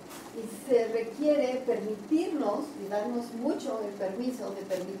awareness. Y se requiere permitirnos y darnos mucho el permiso de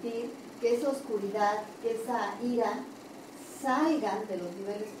permitir que esa oscuridad, que esa ira salgan de los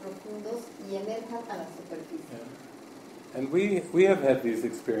niveles profundos y emerjan a la superficie. Yeah. And we have had these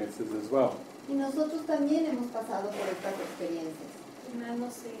experiences as well. Y nosotros también hemos pasado por estas experiencias. No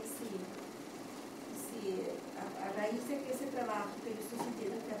sé si a raíz de que ese trabajo que yo estoy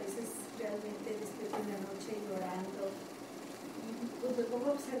sintiendo que a veces realmente despierto en la noche llorando, pues me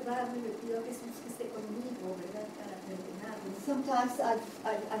pongo a observar y le pido a Jesús que esté conmigo, ¿verdad? Para perdonarme. Sometimes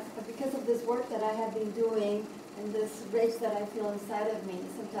because of this work that I have been doing and this rage that I feel inside of me,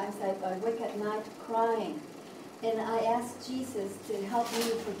 sometimes I wake at night crying and I ask Jesus to help me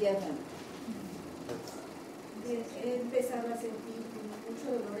forgive him. he empezado a sentir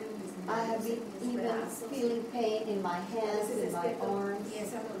mucho dolor en mis I have manos, been en mis even brazos. feeling pain in my A hands, veces in my despierto arms. y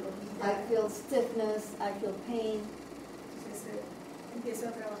esa dolorita. I feel stiffness, I feel pain. Entonces empiezo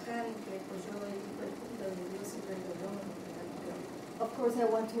a trabajar en que pues yo elijo el punto de Dios sobre el dolor. Of course, I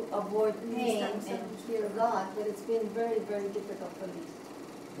want to avoid pain and hear God, but it's been very, very difficult for me.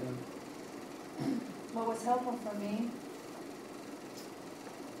 What was helpful for me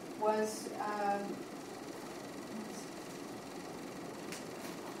was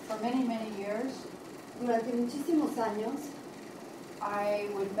for many, many years, Durante muchísimos años, I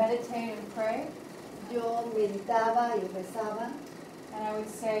would meditate and pray, yo meditaba y rezaba and I would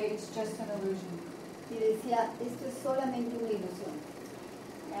say it's just an illusion. y decía, esto es solamente una ilusión.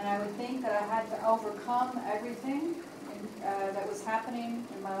 And I would think that I had to overcome everything that was happening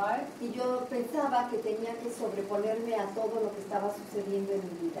in my life Y yo pensaba que tenía que sobreponerme a todo lo que estaba sucediendo en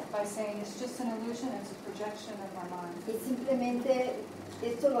mi vida. by saying it's just an illusion, it's a projection of my mind. Y simplemente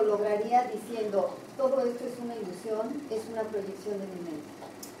esto lo lograría diciendo, todo esto es una ilusión, es una proyección de mi mente.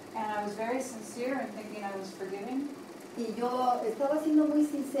 And I was very sincere in thinking I was forgiving, Y yo estaba siendo muy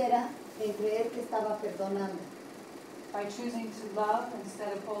sincera en creer que estaba perdonando, by choosing to love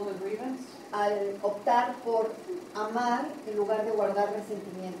instead of hold a grievance. al optar por amar en lugar de guardar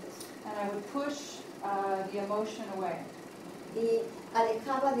resentimientos. And I would push the emotion away. Y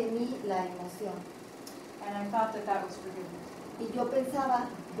alejaba de mí la emoción. And I thought that that was forgiveness. Y yo pensaba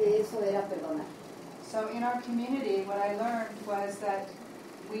que eso era perdonar. So in our community, what I learned was that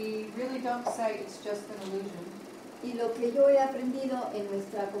we really don't say it's just an illusion. Y lo que yo he aprendido en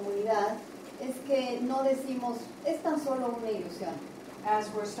nuestra comunidad es que no decimos, es tan solo una ilusión, As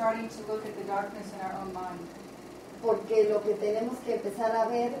we're starting to look at the darkness in our own mind. porque lo que tenemos que empezar a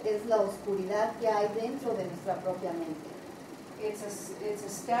ver es la oscuridad que hay dentro de nuestra propia mente. It's a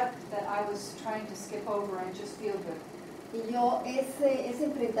step that I was trying to skip over and just feel good. Y yo ese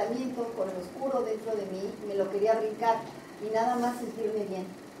enfrentamiento con lo oscuro dentro de mí me lo quería brincar y nada más sentirme bien.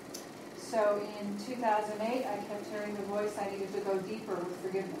 So in 2008, I kept hearing the voice I needed to go deeper with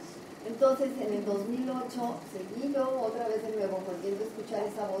forgiveness. Entonces en el 2008 seguí yo otra vez de nuevo volviendo a escuchar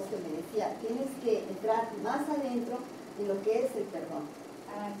esa voz que me decía, tienes que entrar más adentro en lo que es el perdón.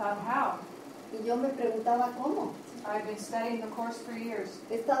 And I thought, how? Y yo me preguntaba cómo. I've been studying the course for years.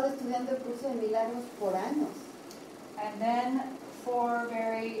 He estado estudiando el curso de milagros por años. And then 4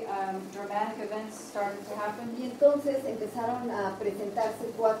 very dramatic events started to happen. Y entonces empezaron a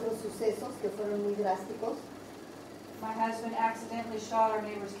presentarse 4 sucesos que fueron muy drásticos. My husband accidentally shot our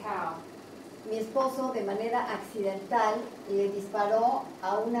neighbor's cow. Mi esposo de manera accidental le disparó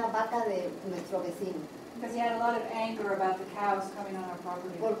a una vaca de nuestro vecino. Because he had a lot of anger about the cows coming on our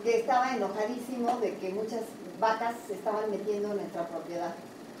property. Porque estaba enojadísimo de que muchas vacas se estaban metiendo en nuestra propiedad.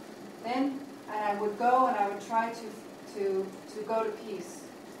 Then I would go and I would try to go to peace,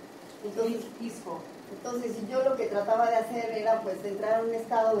 to be Entonces, peaceful. entonces yo lo que trataba de hacer era pues entrar a un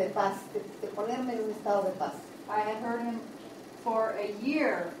estado de paz, de ponerme en un estado de paz. I had heard him for a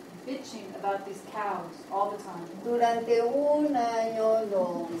year bitching about these cows all the time. Durante un año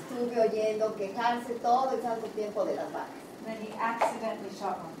lo estuve oyendo quejarse todo el santo tiempo de las vacas. And then he accidentally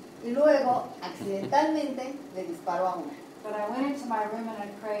shot one. Y luego, accidentalmente, le disparó a una. But I went into my room and I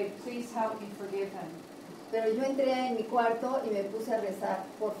prayed, please help me forgive him. Pero yo entré en mi cuarto y me puse a rezar,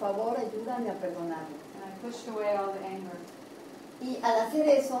 por favor, ayúdame a perdonarlo. And I pushed away all the anger. Y al hacer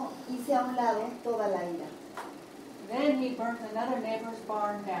eso, hice a un lado toda la ira. Then he burnt another neighbor's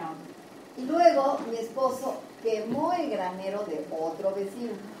barn down. Y luego, mi esposo quemó el granero de otro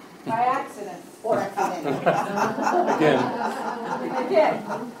vecino, By accident. por accidente. Again. Again.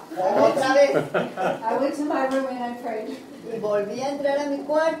 Otra vez. I went to my room and I prayed. Y volví a entrar a mi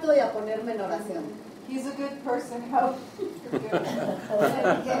cuarto y a ponerme en oración. He's a good person. Help. Le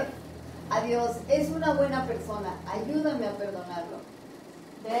dije, adiós, es una buena persona, ayúdame a perdonarlo.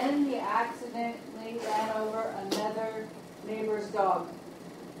 Then he accidentally ran over another neighbor's dog.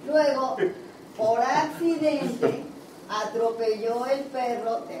 Luego, por accidente, atropelló el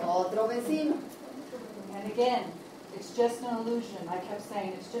perro de otro vecino. And again, it's just an illusion. I kept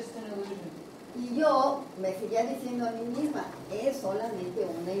saying, it's just an illusion. Y yo me seguía diciendo a mí misma, es solamente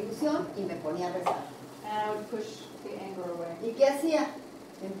una ilusión, y me ponía a rezar. And I would push the anger away. ¿Y qué hacía?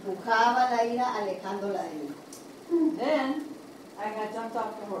 Empujaba la ira alejándola de mí. Then I got jumped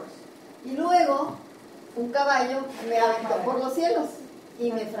off the horse. Y luego, un caballo me aventó por los cielos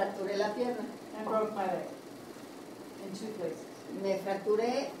y me fracturé la pierna. And broke my leg in 2 places. Me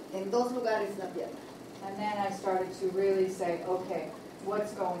fracturé en 2 lugares la pierna. And then I started to really say, okay,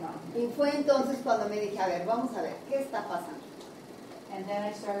 what's going on? Y fue entonces cuando me dije, a ver, vamos a ver, ¿qué está pasando? And then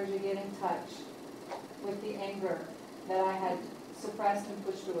I started to get in touch with the anger that I had suppressed and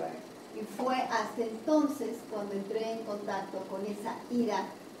pushed away. Y fue hasta entonces cuando entré en contacto con esa ira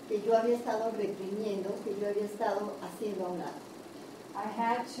que yo había estado reprimiendo, que yo había estado haciendo a un lado. I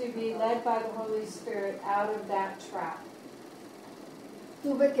had to be led by the Holy Spirit out of that trap.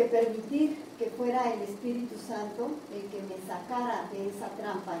 Tuve que permitir que fuera el Espíritu Santo el que me sacara de esa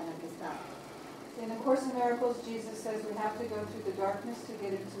trampa en la que estaba. In the Course in Miracles, Jesus says we have to go through the darkness to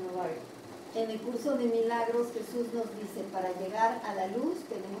get into the light. En el curso de milagros Jesús nos dice, para llegar a la luz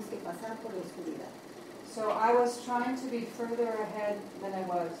tenemos que pasar por la oscuridad. So I was trying to be further ahead than I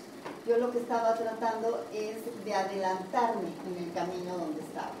was. Yo lo que estaba tratando es de adelantarme en el camino donde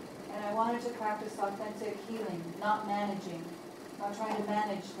estaba. And I wanted to practice authentic healing, not managing, not trying to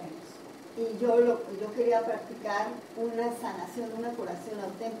manage things. Y yo quería practicar una sanación, una curación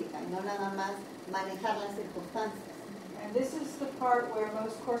auténtica, y no nada más manejar las circunstancias. And this is the part where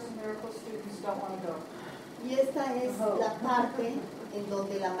most Course in Miracles students don't want to go. Y esta es la parte en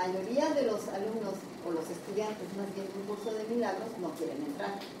donde la mayoría de los alumnos o los estudiantes más bien de un curso de milagros no quieren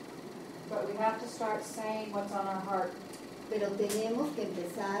entrar. But we have to start saying what's on our heart. Pero tenemos que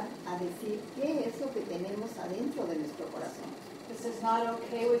empezar a decir qué es lo que tenemos adentro de nuestro corazón. This is not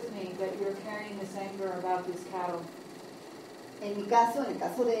okay with me that you're carrying this anger about these cattle. En mi caso, en el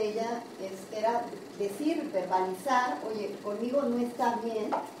caso de ella, era decir, verbalizar, oye, conmigo no está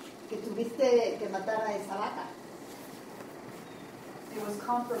bien que tuviste que matar a esa vaca. It was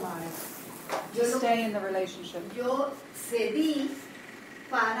compromise Yo to stay in the relationship. Yo cedí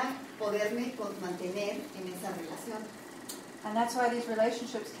para poderme mantener en esa relación. And that's why these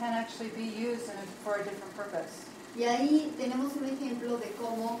relationships can actually be used for a different purpose. Y ahí tenemos un ejemplo de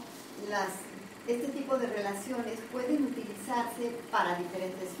cómo este tipo de relaciones pueden utilizarse para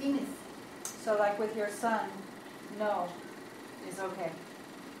diferentes fines. So like with your son, no is okay.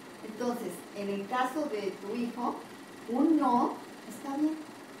 Entonces, en el caso de tu hijo, un no está bien.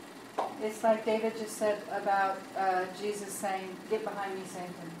 It's like David just said about Jesus saying, "Get behind me,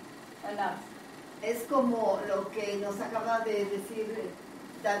 Satan." Enough. Es como lo que nos acaba de decir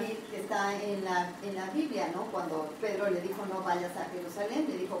David, que está en la Biblia, ¿no? Cuando Pedro le dijo, no vayas a Jerusalén,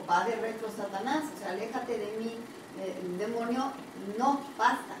 le dijo, va de retro Satanás, o sea, aléjate de mí, demonio, no,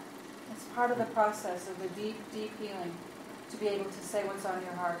 basta. It's part of the process of the deep, deep healing to be able to say what's on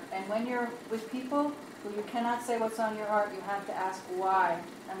your heart. And when you're with people who you cannot say what's on your heart, you have to ask, why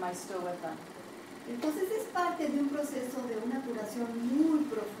am I still with them? Entonces es parte de un proceso de una curación muy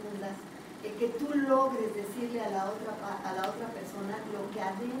profunda, el que tú logres decirle a la otra persona lo que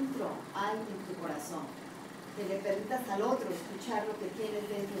adentro hay en tu corazón, que le permitas al otro escuchar lo que tienes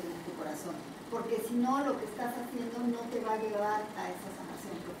dentro de tu corazón, porque si no, lo que estás haciendo no te va a llevar a esa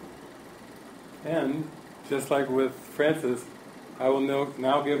sanación profunda. And just like with Francis, I will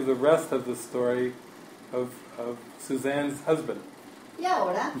now give the rest of the story of Suzanne's husband. Y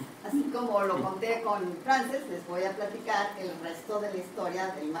ahora, así como lo conté con Francis, les voy a platicar el resto de la historia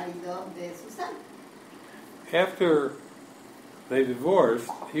del marido de Susan. After they divorced,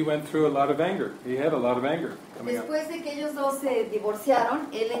 he went through a lot of anger. He had a lot of anger coming up. Después de que ellos dos se divorciaron,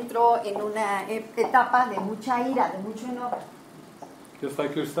 él entró en una etapa de mucha ira, de mucho enojo. Just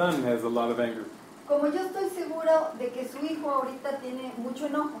like your son has a lot of anger. Como yo estoy seguro de que su hijo ahorita tiene mucho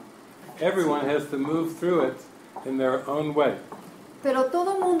enojo. Everyone has to move through it in their own way. Pero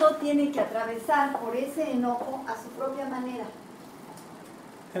todo mundo tiene que atravesar por ese enojo a su propia manera.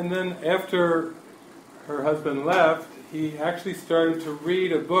 And then after her husband left, he actually started to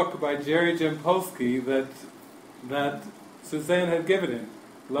read a book by Jerry Jampolsky that Suzanne had given him.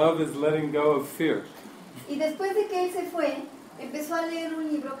 Love is letting go of fear. Y después de que él se fue, empezó a leer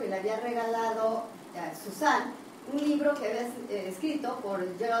un libro que le había regalado a Susan, un libro que había escrito por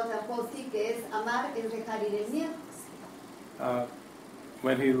Gerald Jampolsky, que es Amar es dejar ir el miedo.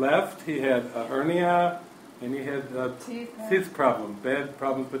 When he left, he had a hernia, and he had teeth problems, bad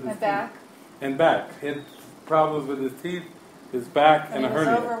problems with his teeth. Back. And back. He had problems with his teeth, his back, and a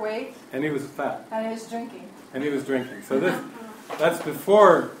hernia. He was overweight. And he was fat. And he was drinking. And he was drinking. So that's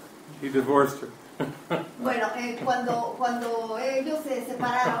before he divorced her. Bueno, cuando ellos se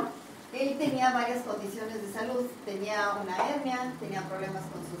separaron, él tenía varias condiciones de salud. Tenía una hernia, tenía problemas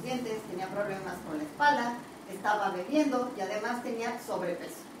con sus dientes, tenía problemas con la espalda, estaba bebiendo y además tenía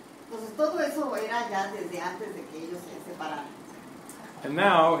sobrepeso. Entonces todo eso era ya desde antes de que ellos se separaran. And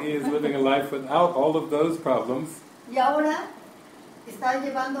now he is living a life without all of those problems. Y ahora está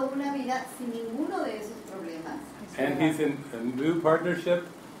llevando una vida sin ninguno de esos problemas. And he's in a new partnership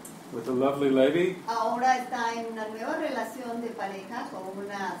with a lovely lady. Ahora está en una nueva relación de pareja con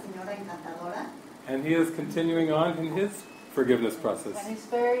una señora encantadora. And he is continuing on in his forgiveness process. And he's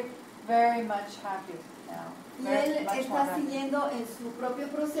very very much happy now. Y Very él much more está happy. siguiendo en su propio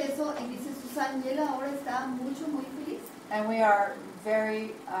proceso y dice Susan, y él ahora está mucho, muy feliz. And we are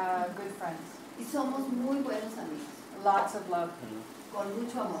very good friends. Y somos muy buenos amigos, Lots of love. con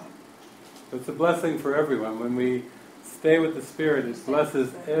mucho amor. It's a blessing for everyone. When we stay with the Spirit, it blesses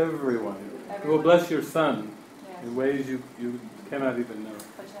everyone. It will bless your son Yes. in ways you cannot even know.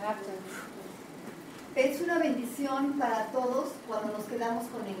 But you have to. Es una bendición para todos cuando nos quedamos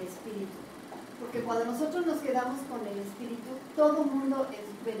con el Espíritu. Porque cuando nosotros nos quedamos con el Espíritu, todo mundo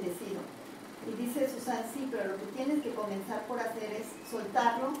es bendecido. Y dice Susan, sí, pero lo que tienes que comenzar por hacer es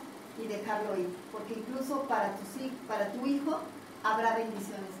soltarlo y dejarlo ir. Porque incluso para tu hijo habrá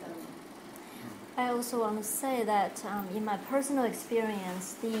bendiciones también. I also want to say that in my personal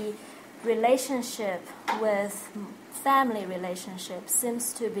experience, the relationship with family relationship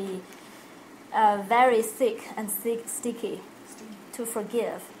seems to be very thick and sticky to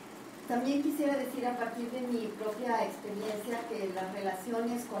forgive. También quisiera decir a partir de mi propia experiencia que las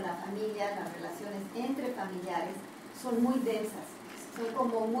relaciones con la familia, las relaciones entre familiares son muy densas, son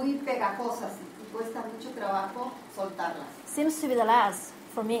como muy pegajosas y cuesta mucho trabajo soltarlas. Seems to be the last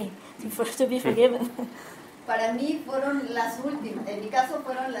for me to be forgiven. Para mí fueron las últimas, en mi caso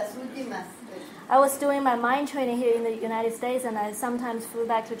fueron las últimas. I was doing my mind training here in the United States, and I sometimes flew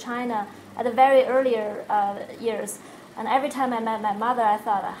back to China at the very earlier years. And every time I met my mother, I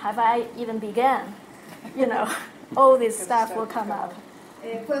thought, have I even begun? You know, all this stuff will come up.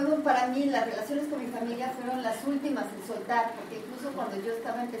 Para mí las relaciones con mi familia fueron las últimas en soltar, porque incluso cuando yo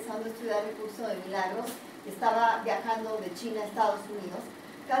estaba empezando a estudiar el curso de milagros, estaba viajando de China a Estados Unidos,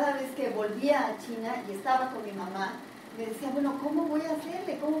 cada vez que volvía a China y estaba con mi mamá, me decía, bueno, ¿cómo voy a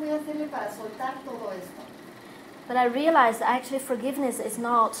hacerle? ¿Cómo voy a hacerle para soltar todo esto? But I realized actually forgiveness is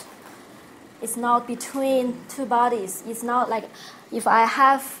not between two bodies. It's not like if I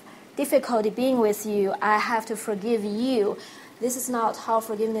have difficulty being with you, I have to forgive you. This is not how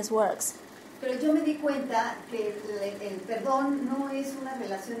forgiveness works. Pero yo me di cuenta que el perdón no es una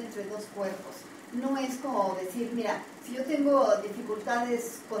relación entre dos cuerpos. No es como decir, mira, si yo tengo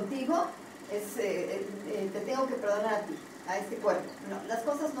dificultades contigo, te tengo que perdonar a ti, a este cuerpo. No, las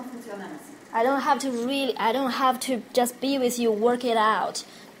cosas no funcionan así. I don't have to just be with you, work it out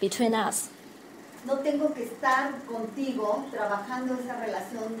between us. No tengo que estar contigo trabajando esa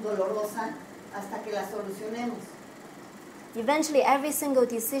relación dolorosa hasta que la solucionemos. Eventually, every single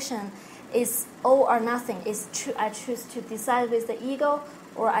decision is all or nothing. I choose to decide with the ego,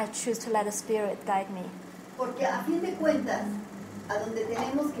 or I choose to let the Spirit guide me. Porque a fin de cuentas, a donde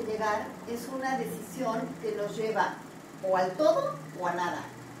tenemos que llegar es una decisión que nos lleva o al todo o a nada.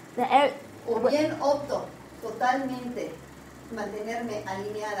 O bien opto totalmente mantenerme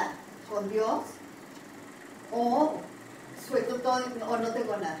alineada con Dios, o suelto todo o no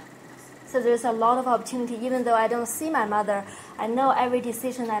tengo nada. So there's a lot of opportunity. Even though I don't see my mother, I know every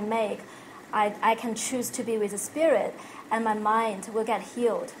decision I make, I can choose to be with the Spirit, and my mind will get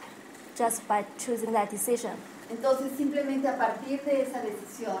healed just by choosing that decision. Entonces, simplemente a partir de esa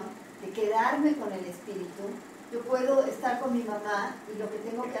decisión de quedarme con el Espíritu, yo puedo estar con mi mamá y lo que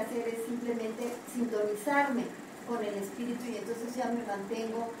tengo que hacer es simplemente sintonizarme con el Espíritu y entonces ya me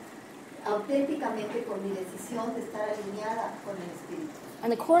mantengo auténticamente con mi decisión de estar alineada con el Espíritu.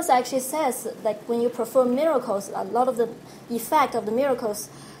 And the Course actually says that when you perform miracles, a lot of the effect of the miracles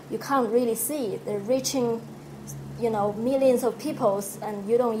you can't really see. They're reaching, millions of people and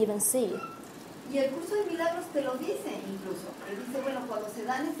you don't even see. Y el curso de milagros te lo dice incluso. Te dice, bueno, cuando se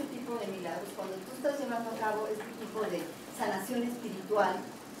dan este tipo de milagros, cuando tú estás llevando a cabo este tipo de sanación espiritual,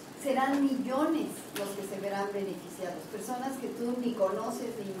 serán millones los que se verán beneficiados. Personas que tú ni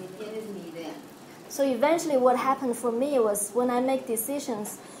conoces ni tienes ni idea. So eventually what happened for me was when I make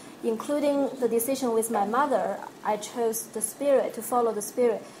decisions, including the decision with my mother, I chose the Spirit, to follow the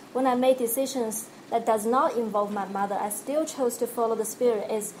Spirit. When I made decisions that does not involve my mother, I still chose to follow the Spirit.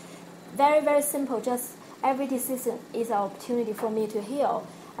 It's very, very simple. Just every decision is an opportunity for me to heal.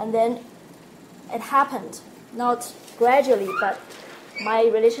 And then it happened, not gradually, but my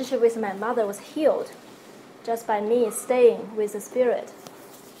relationship with my mother was healed just by me staying with the Spirit.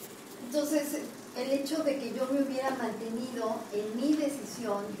 Entonces, el hecho de que yo me hubiera mantenido en mi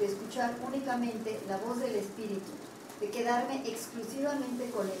decisión de escuchar únicamente la voz del Espíritu, de quedarme exclusivamente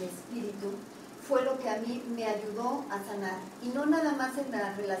con el Espíritu, fue lo que a mí me ayudó a sanar. Y no nada más en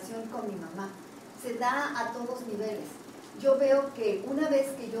la relación con mi mamá, se da a todos niveles. Yo veo que una vez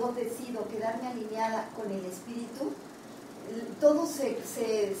que yo decido quedarme alineada con el Espíritu, todo se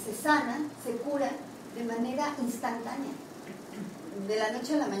sana, se cura de manera instantánea, de la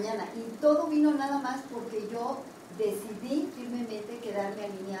noche a la mañana. Y todo vino nada más porque yo decidí firmemente quedarme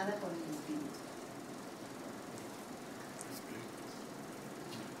alineada con el espíritu.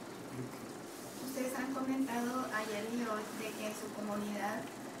 Ustedes han comentado ayer y hoy de que en su comunidad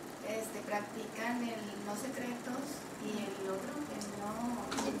practican el no secretos y el otro que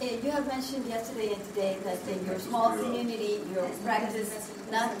no. You have mentioned yesterday and today that in your small community you practice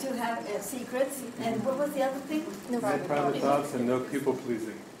not to have secrets. And what was the other thing? No private thoughts and no people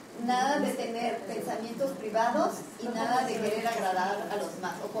pleasing. Nada de tener pensamientos privados y nada de querer agradar a los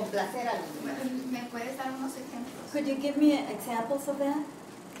demás o complacer a los demás. ¿Me puedes dar unos ejemplos? Could you give me examples of that?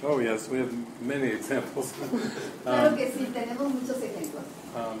 Oh yes, we have many examples. Claro que sí, tenemos muchos ejemplos.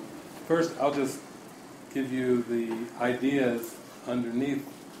 First, I'll just give you the ideas underneath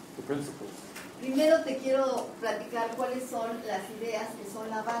the principles. Primero te quiero platicar cuáles son las ideas que son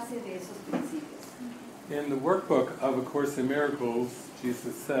la base de esos principios. In the workbook of A Course in Miracles,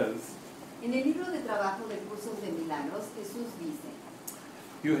 Jesus says, En el libro de trabajo de Cursos de Milagros, Jesús dice,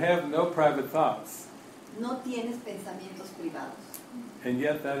 you have no private thoughts, no tienes pensamientos privados. and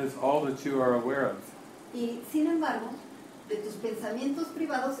yet that is all that you are aware of. Y sin embargo, de tus pensamientos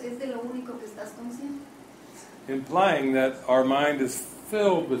privados es de lo único que estás consciente. Implying that our mind is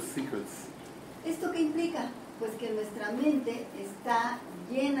filled with secrets. ¿Esto qué implica? Pues que nuestra mente está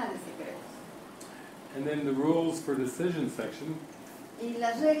llena de secretos. And then the rules for decision section, Y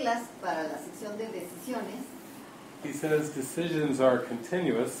las reglas para la sección de decisiones he says decisions are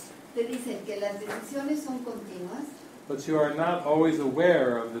continuous, te dicen que las decisiones son continuas, but you are not always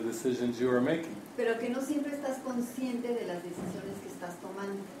aware of the decisions you are making. pero que no siempre estás consciente de las decisiones que estás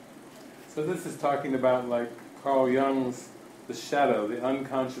tomando. So this is talking about like Carl Jung's the shadow, the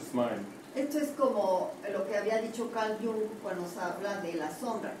unconscious mind. Esto es como lo que había dicho Carl Jung cuando nos habla de la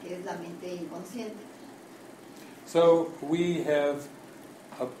sombra, que es la mente inconsciente. So we have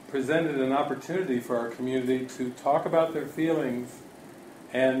presented an opportunity for our community to talk about their feelings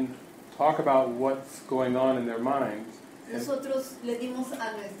and talk about what's going on in their minds. Nosotros le dimos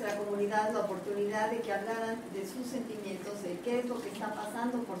a nuestra comunidad la oportunidad de que hablaran de sus sentimientos, de qué es lo que está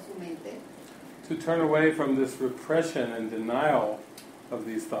pasando por su mente, To turn away from this repression and denial of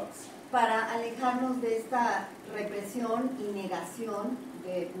these thoughts. para alejarnos de esta represión y negación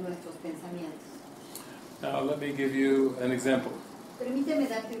de nuestros pensamientos. Now let me give you an example. Permíteme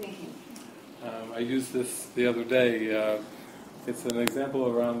darte un ejemplo. I used this the other day. It's an example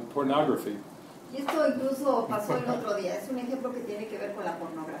around pornography. Y esto incluso pasó el otro día. Es un ejemplo que tiene que ver con la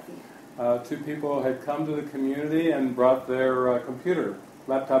pornografía. Two people had come to the community and brought their computer,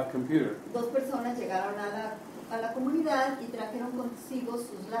 laptop computer. Dos personas llegaron a la comunidad y trajeron consigo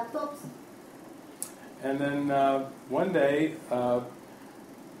sus laptops. And then one day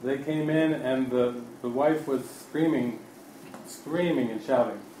they came in and the wife was screaming and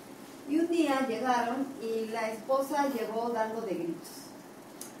shouting. Y un día llegaron y la esposa llegó dando de gritos.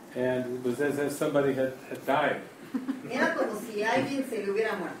 And it was as if somebody had died. Era como si alguien se le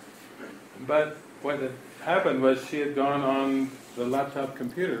hubiera muerto. But what had happened was she had gone on the laptop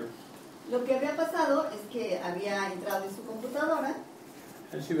computer Lo que había pasado es que había entrado en su computadora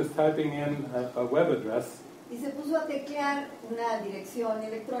and she was typing in a web address, y se puso a teclear una dirección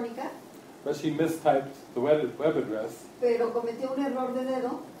electrónica, but she mistyped the web address. pero cometió un error de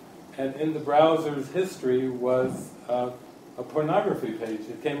dedo And in the browser's history was a pornography page.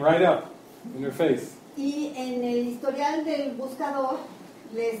 It came right up in her face. y en el historial del buscador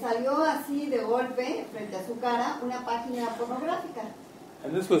le salió así de golpe frente a su cara una página pornográfica.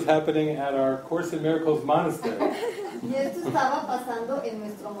 And this was happening at our Course in Miracles monastery. Y esto estaba pasando en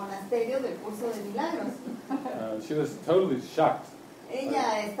nuestro monasterio del Curso de Milagros. She was totally shocked.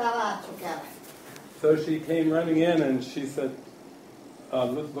 Ella estaba choqueada. So she came running in and she said,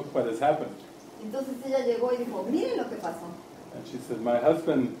 look what has happened. Entonces ella llegó y dijo, miren lo que pasó. And she said, my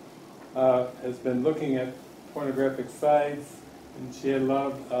husband has been looking at pornographic sites and she had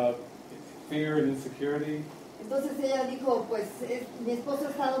loved fear and insecurity. Entonces ella dijo, pues mi esposo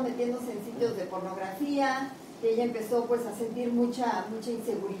ha estado metiéndose en sitios de pornografía, y ella empezó pues a sentir mucha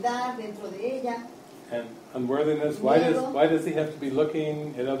inseguridad dentro de ella. And unworthiness. Why does he have to be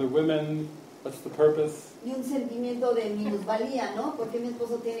looking at other women? What's the purpose? Y un sentimiento de minusvalía, ¿no? ¿Por qué mi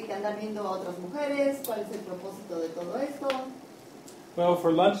esposo tiene que andar viendo a otras mujeres? ¿Cuál es el propósito de todo esto? Well,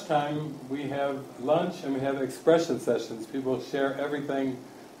 for lunchtime, we have lunch and we have expression sessions. People share everything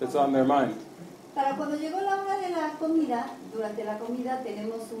that's on their mind. Para cuando llegó la hora de la comida, durante la comida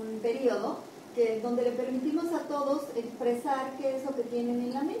tenemos un periodo donde le permitimos a todos expresar qué es lo que tienen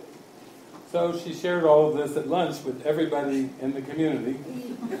en la mente. So she shared all of this at lunch with everybody in the community.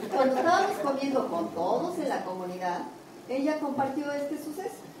 Y cuando estábamos comiendo con todos en la comunidad, ella compartió este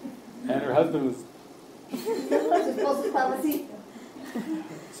suceso. And her husband was Su esposo estaba así.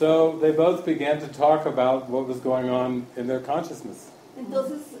 So they both began to talk about what was going on in their consciousness.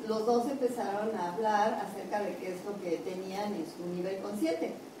 Entonces los dos empezaron a hablar acerca de qué es lo que tenían en su nivel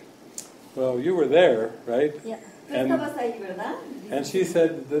consciente. Well, you were there, right? Yeah. Tú estabas ahí, ¿verdad? And she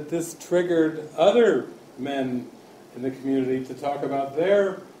said that this triggered other men in the community to talk about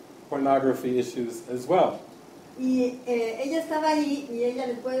their pornography issues as well. Y ella estaba ahí y ella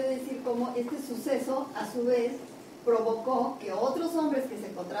les puede decir cómo este suceso a su vez provocó que otros hombres que se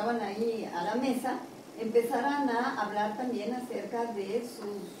encontraban ahí a la mesa empezaran a hablar también acerca de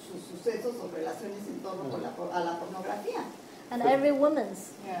sus sucesos o relaciones en torno a la pornografía. And every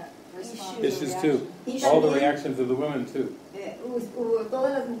woman's Issues too. Y All the también, reactions of the women too.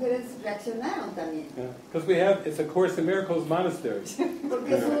 todas las mujeres reaccionaron también. Because it's a Course in Miracles monastery.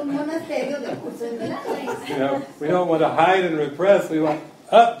 Porque es un monasterio de curso de milagros. You know, we don't want to hide and repress. We want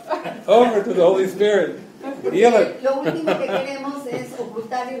up, over to the Holy Spirit. Heal it. Lo último que queremos es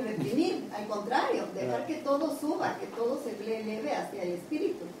ocultar y reprimir. Al contrario, dejar que todo suba, que todo se eleve hacia el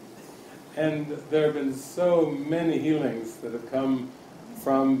espíritu. And there have been so many healings that have come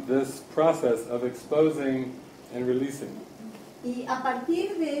from this process of exposing and releasing. Y a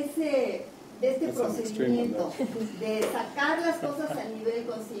partir de este That's an procedimiento de sacar las cosas a nivel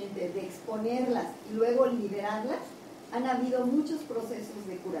consciente, de exponerlas y luego liberarlas, han habido muchos procesos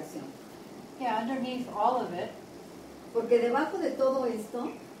de curación. Yeah, underneath all of it Porque debajo de todo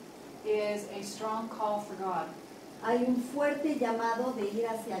esto is a strong call for God. hay un fuerte llamado de ir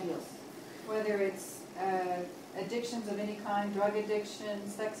hacia Dios. Whether it's addictions of any kind, drug addiction,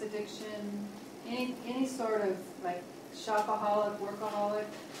 sex addiction, any sort of like shopaholic, workaholic.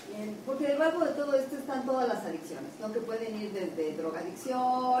 Porque debajo de todo esto están todas las adicciones, ¿no? Que pueden ir desde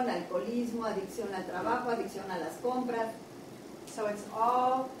drogadicción, alcoholismo, adicción al trabajo, adicción a las compras. So it's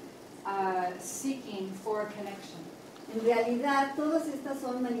all seeking for a connection. En realidad, todas estas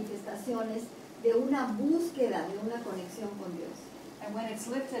son manifestaciones de una búsqueda, de una conexión con Dios. And when it's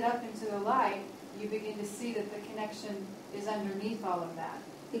lifted up into the light, you begin to see that the connection is underneath all of that.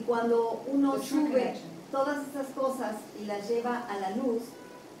 Y cuando uno The true sube connection. todas estas cosas y las lleva a la luz,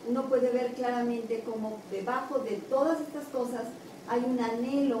 uno puede ver claramente cómo debajo de todas estas cosas hay un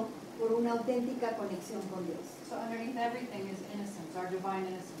anhelo por una auténtica conexión con Dios. So underneath everything is innocence, our divine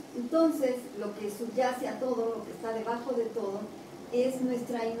innocence. Entonces, lo que subyace a todo, lo que está debajo de todo, es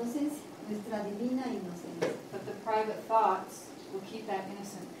nuestra inocencia, nuestra divina inocencia. But the private thoughts will keep that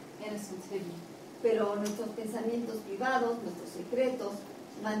innocence hidden. Pero nuestros pensamientos privados, nuestros secretos,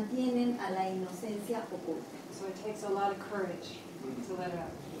 mantienen a la inocencia oculta. So it takes a lot of courage to let it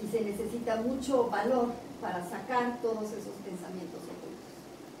out. Y se necesita mucho valor para sacar todos esos pensamientos ocultos.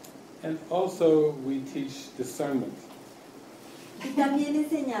 And also we teach discernment. Y también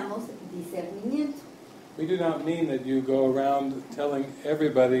enseñamos discernimiento. We do not mean that you go around telling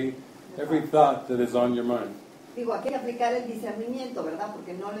everybody every thought that is on your mind. Digo, aquí hay que aplicar el discernimiento, ¿verdad?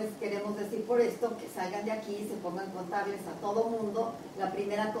 Porque no les queremos decir por esto que salgan de aquí y se pongan a contarles a todo mundo la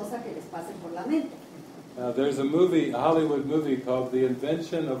primera cosa que les pase por la mente. There's a Hollywood movie called The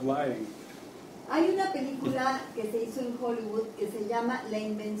Invention of Lying. Hay una película que se hizo en Hollywood que se llama La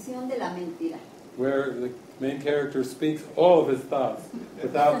invención de la mentira, Where the main character speaks all of his thoughts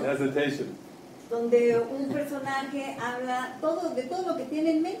without hesitation. donde un personaje habla de todo lo que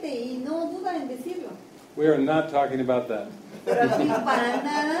tiene en mente y no duda en decirlo. We are not talking about that. Pero aquí para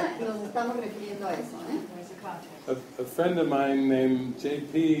nada nos estamos refiriendo a eso, ¿eh? There's a context. A friend of mine named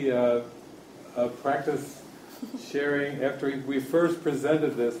JP practiced sharing, after we first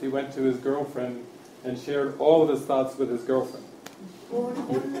presented this, he went to his girlfriend and shared all of his thoughts with his girlfriend.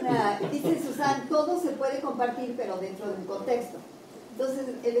 Dice Susan, todo se puede compartir, pero dentro de un contexto. Entonces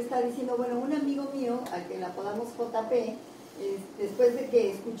él está diciendo, bueno, un amigo mío, al que le apodamos JP, después de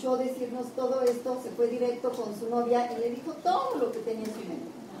que escuchó decirnos todo esto, se fue directo con su novia y le dijo todo lo que tenía en su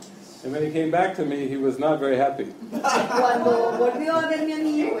mente. And when he came back to me, he was not very happy. Cuando volvió a verme a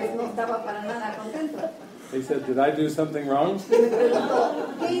mí, pues no estaba para nada contento. He said, "Did I do something wrong?" Y me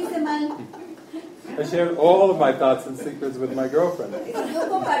preguntó, ¿qué hice mal? I shared all of my thoughts and secrets with my girlfriend. Yo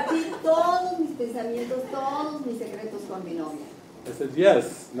compartí todos mis pensamientos, todos mis secretos con mi novia. I said,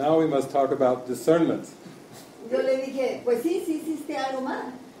 "Yes, now we must talk about discernment." Yo le dije, pues sí hiciste algo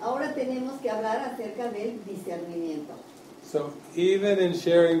mal. Ahora tenemos que hablar acerca del discernimiento. So even in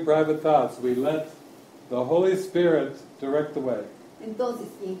sharing private thoughts, we let the Holy Spirit direct the way. Entonces,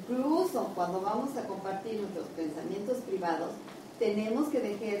 incluso cuando vamos a compartir nuestros pensamientos privados, tenemos que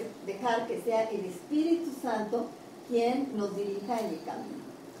dejar que sea el Espíritu Santo quien nos dirija en el camino.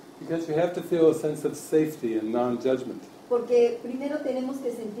 Because you have to feel a sense of safety and non-judgment. Porque primero tenemos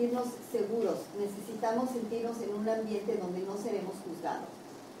que sentirnos seguros, necesitamos sentirnos en un ambiente donde no seremos juzgados.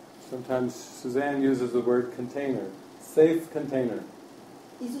 Sometimes Suzanne uses the word container, safe container.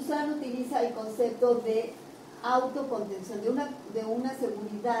 Y Susana utiliza el concepto de autocontención, de una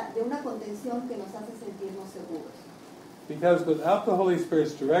seguridad, de una contención que nos hace sentirnos seguros. Because without the Holy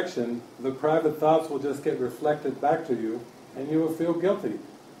Spirit's direction, the private thoughts will just get reflected back to you, and you will feel guilty.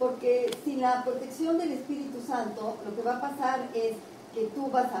 Porque sin la protección del Espíritu Santo, lo que va a pasar es que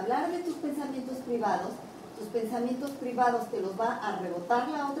tú vas a hablar de tus pensamientos privados te los va a rebotar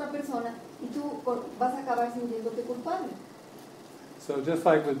la otra persona y tú vas a acabar sintiéndote culpable. So just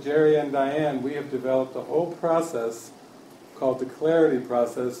like with Jerry and Diane, we have developed a whole process called the clarity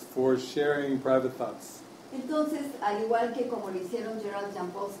process for sharing private thoughts. Entonces, al igual que como lo hicieron Gerald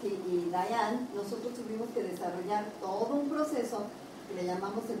Jampolsky y Diane, nosotros tuvimos que desarrollar todo un proceso que le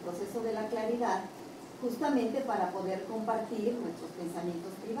llamamos el proceso de la claridad, justamente para poder compartir nuestros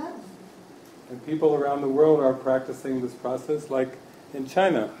pensamientos privados. And people around the world are practicing this process, like in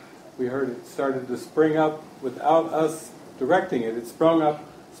China. We heard it started to spring up without us directing it. It sprung up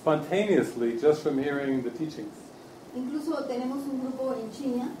spontaneously just from hearing the teachings. Incluso tenemos un grupo en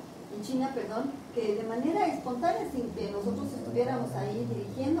China, que de manera espontánea, sin que nosotros estuviéramos ahí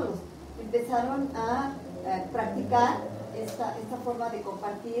dirigiéndolos, empezaron a practicar esta forma de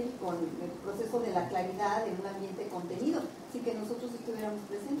compartir con el proceso de la claridad en un ambiente contenido, sin que nosotros estuviéramos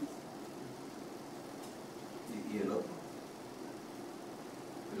presentes. ¿Y el otro?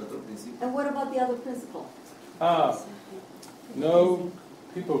 ¿El otro principio? And what about the other principle? No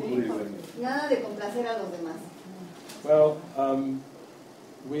people pleasing. Nada de complacer a los demás. Well,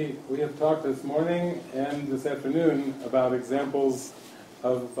 we have talked this morning and this afternoon about examples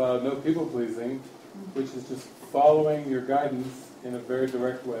of no people pleasing, which is just following your guidance in a very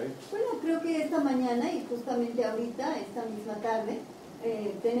direct way. Bueno, creo que esta mañana y justamente ahorita, esta misma tarde,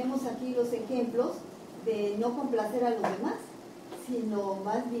 tenemos aquí los ejemplos de no complacer a los demás, sino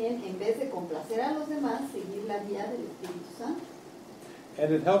más bien, en vez de complacer a los demás, seguir la guía del Espíritu Santo.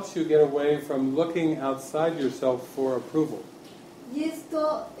 And it helps you get away from looking outside yourself for approval. Y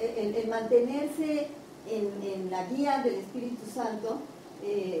esto, el mantenerse en la guía del Espíritu Santo,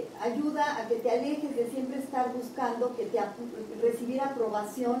 ayuda a que te alejes de siempre estar buscando recibir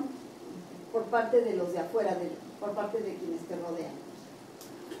aprobación por parte de los de afuera, por parte de quienes te rodean.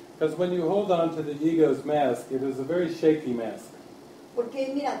 Because when you hold on to the ego's mask, it is a very shaky mask.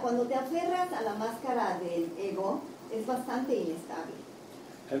 Porque mira, cuando te aferras a la máscara del ego, es bastante inestable.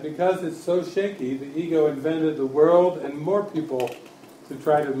 And because it's so shaky, the ego invented the world and more people to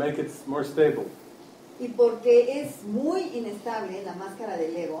try to make it more stable. Y porque es muy inestable la máscara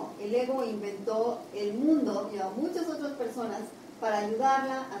del ego, el ego inventó el mundo y a muchas otras personas para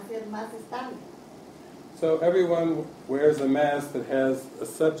ayudarla a ser más estable. So everyone wears a mask that has a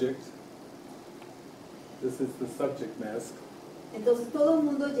subject. This is the subject mask. Entonces todo el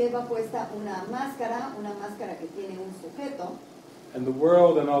mundo lleva puesta una máscara que tiene un sujeto. And the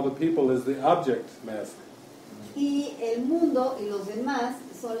world and all the people is the object mask. Y el mundo y los demás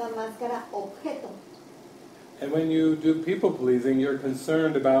son la máscara objeto. And when you do people pleasing, you're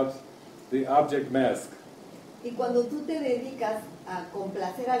concerned about the object mask. Y cuando tú te dedicas a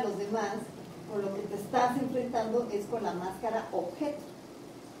complacer a los demás, con lo que te estás enfrentando es con la máscara objeto.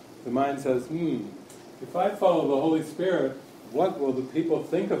 The mind says, if I follow the Holy Spirit, what will the people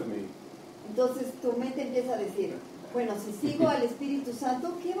think of me? Entonces tu mente empieza a decir, bueno, si sigo al Espíritu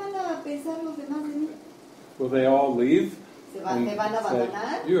Santo, ¿qué van a pensar los demás de mí? Will they all leave? ¿Me van a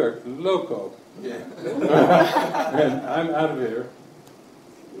abandonar? You are loco. Yeah. And I'm out of here.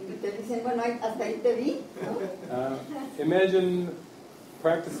 Y te dicen, bueno, hasta ahí te vi, ¿no? Imagine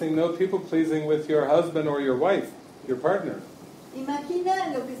practicing no people pleasing with your husband or your wife, your partner.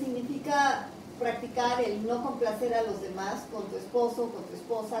 Imagina lo que significa practicar el no complacer a los demás con tu esposo, con tu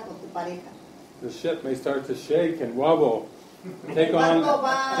esposa, con tu pareja. The ship may start to shake and wobble, take on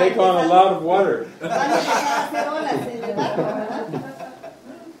va a lot of water. Van a empezar a hacer olas en el barco, ¿verdad?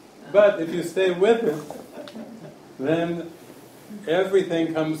 But if you stay with it, then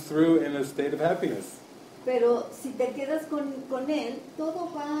everything comes through in a state of happiness. Pero si te quedas con él, todo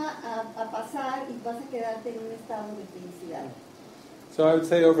va a pasar y vas a quedarte en un estado de felicidad. So I would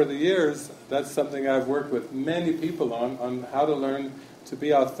say over the years, that's something I've worked with many people on how to learn to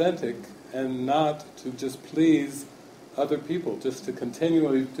be authentic and not to just please other people, just to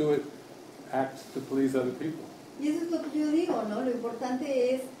continually act to please other people. Y eso es lo que yo digo, ¿no? Lo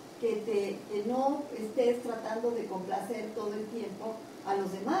importante es que no estés tratando de complacer todo el tiempo a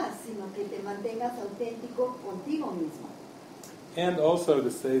los demás, sino que te mantengas auténtico contigo mismo. And also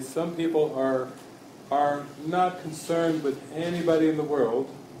to say some people are are not concerned with anybody in the world.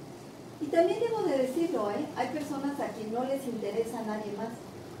 Y también debo de decirlo, hay personas a quien no les interesa a nadie más.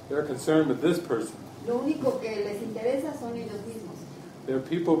 They're concerned with this person. Lo único que les interesa son ellos mismos. They're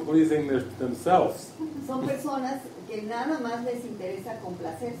people pleasing themselves. Son personas que nada más les interesa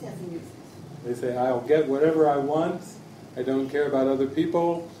complacerse a sí mismos. They say, I'll get whatever I want, I don't care about other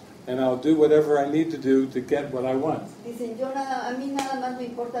people, and I'll do whatever I need to do to get what I want. Dicen, a mí nada más me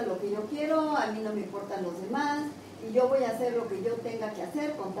importa lo que yo quiero, a mí no me importan los demás, y yo voy a hacer lo que yo tenga que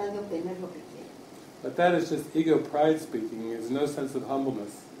hacer con tal de obtener lo que quiero. But that is just ego pride speaking. There's no sense of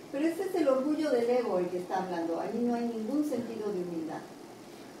humbleness. Pero ese es el orgullo del ego el que está hablando. Ahí no hay ningún sentido de humildad.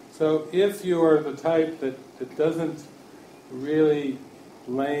 So if you are the type that doesn't really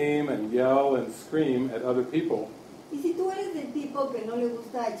blame and yell and scream at other people, y si tú eres del tipo que no le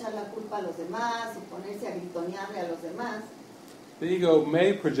gusta echar la culpa a los demás o ponerse a gritonearle a los demás, the ego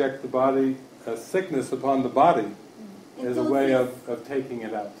may project the body, sickness upon the body as a way of taking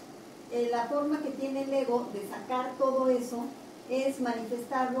it out. La forma que tiene el ego de sacar todo eso es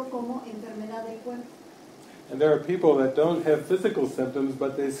manifestarlo como enfermedad del cuerpo. And there are people that don't have physical symptoms,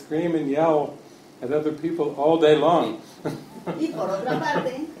 but they scream and yell at other people all day long. Y por otra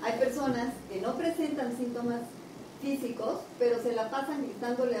parte, hay personas que no presentan síntomas físicos, pero se la pasan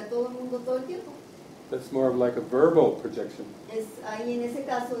gritándole a todo el mundo todo el tiempo. That's more of like a verbal projection. Ahí en ese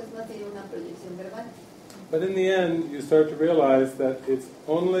caso es más bien una proyección verbal. But in the end, you start to realize that it's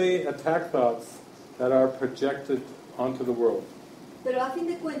only attack thoughts that are projected onto the world. Pero a fin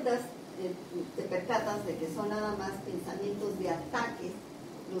de cuentas, te percatas de que son nada más pensamientos de ataques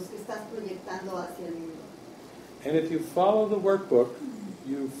los que estás proyectando hacia el mundo. And if you follow the workbook,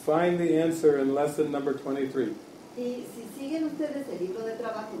 you find the answer in lesson number 23. Y si siguen ustedes el libro de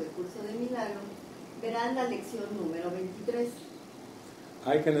trabajo del curso de milagros, verán la lección número 23.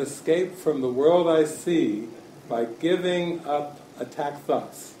 I can escape from the world I see by giving up attack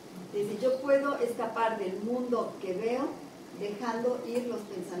thoughts. Dice, yo puedo escapar del mundo que veo dejando ir los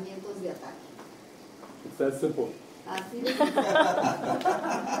pensamientos de ataque. It's that simple. Así de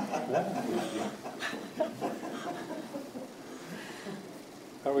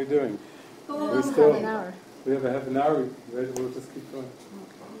How are we doing? ¿Cómo We vamos still- a ver? We have a half an hour. Ready? We'll just keep going.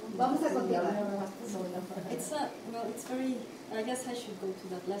 Vamos a continuar. It's very, I guess I should go to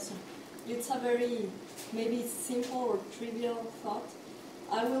that lesson. It's a very, maybe simple or trivial thought.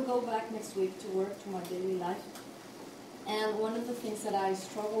 I will go back next week to work, to my daily life. And one of the things that I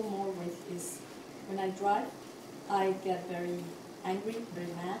struggle more with is when I drive, I get very angry,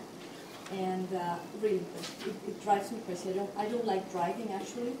 very mad. And really, it drives me crazy. I don't like driving,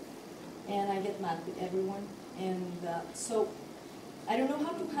 actually. And I get mad with everyone. And so I don't know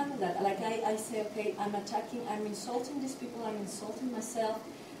how to handle that. Like I say, okay, I'm insulting these people, I'm insulting myself.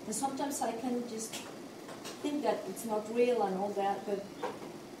 And sometimes I can just think that it's not real and all that, but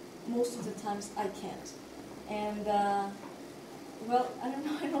most of the times I can't. And, well, I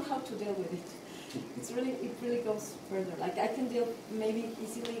don't know how to deal with it. It really goes further. Like I can deal maybe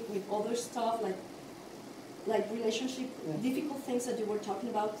easily with other stuff, like relationship, difficult things that you were talking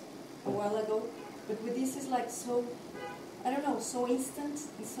about a while ago. But with this, it's like so, I don't know, so instant,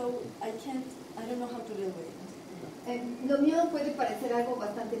 and so I don't know how to deal with it. Lo mío puede parecer algo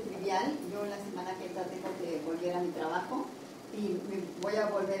bastante trivial. Yo la semana que entra tengo que volver a mi trabajo y voy a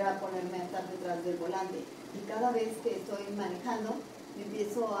volver a ponerme a estar detrás del volante. Y cada vez que estoy manejando, me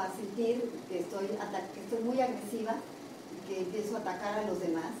empiezo a sentir que estoy muy agresiva y que empiezo a atacar a los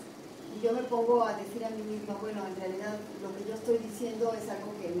demás. Y yo me pongo a decir a mí misma, bueno, en realidad lo que yo estoy diciendo es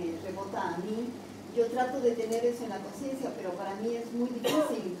algo que me rebota a mí. Yo trato de tener eso en la conciencia, pero para mí es muy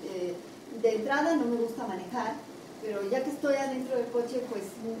difícil. De entrada no me gusta manejar, pero ya que estoy adentro del coche, pues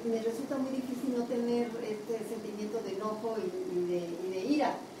me resulta muy difícil no tener este sentimiento de enojo y de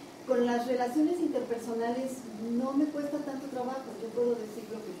ira. Con las relaciones interpersonales no me cuesta tanto trabajo. Yo puedo decir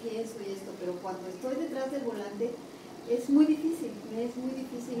lo que pienso y esto, pero cuando estoy detrás del volante es muy difícil. Me es muy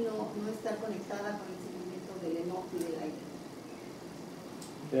difícil no estar conectada con el sentimiento del enojo y del aire.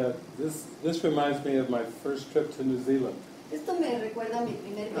 Yeah, this reminds me of my first trip to New Zealand. Esto me recuerda a mi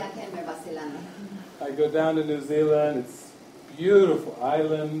primer viaje a Nueva Zelanda. I go down to New Zealand. It's beautiful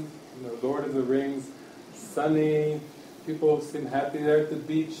island, Lord of the Rings, sunny. People seem happy there at the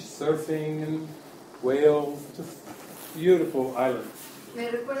beach, surfing and whales. Just beautiful island. Me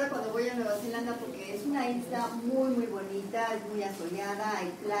recuerda cuando voy a Nueva Zelanda porque es una isla muy muy bonita, es muy asoleada,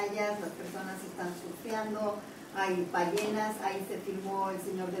 hay playas, las personas están surfeando, hay ballenas, ahí se filmó El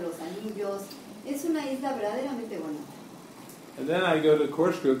Señor de los Anillos. Es una isla verdaderamente bonita. And then I go to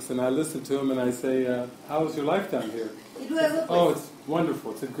course groups and I listen to them and I say, how's your life down here? Y luego, pues, Oh, it's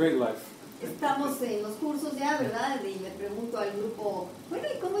wonderful. It's a great life. Estamos en los cursos ya, ¿verdad? Y le pregunto al grupo, bueno,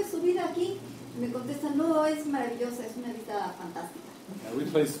 ¿y cómo es su vida aquí? Y me contestan, no, es maravillosa, es una vida fantástica. We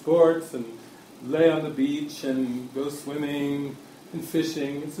play sports and lay on the beach and go swimming and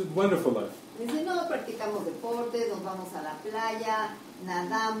fishing. It's a wonderful life. Dice, no, practicamos deportes, nos vamos a la playa,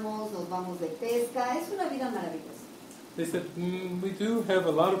 nadamos, nos vamos de pesca, es una vida maravillosa. They said, we do have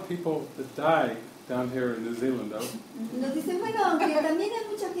a lot of people that die down here in New Zealand, though. Y nos dicen, bueno, aunque también hay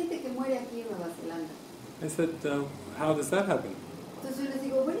mucha gente que muere aquí en Nueva Zelanda. I said, how does that happen? Entonces yo les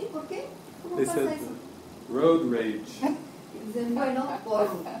digo, bueno, ¿y por qué? ¿Cómo They pasa said, eso? road rage. Y dicen, bueno, por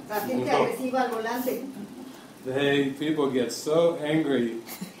la gente agresiva al volante. People get so angry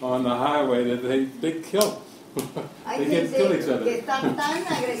on the highway that they kill. Hay They kill each gente other. que está tan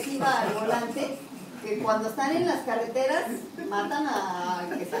agresiva al volante que cuando están en las carreteras matan a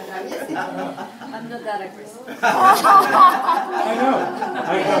que se atraviese. I'm not that aggressive. I know.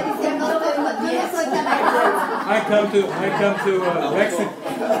 Ella dice, no, yo no soy tan agresiva. I come to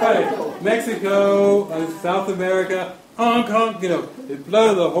Mexico, South America, Hong Kong. They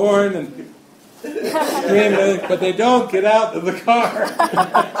blow the horn and scream, but they don't get out of the car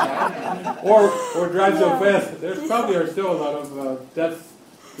or drive so fast. There probably are still a lot of deaths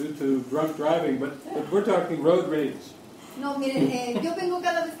due to drunk driving, but we're talking road rage. No, miren, yo vengo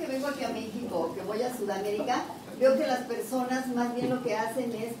cada vez que vengo aquí a México, que voy a Sudamérica, veo que las personas más bien lo que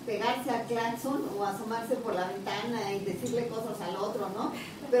hacen es pegarse al claxon o asomarse por la ventana y decirle cosas al otro, ¿no?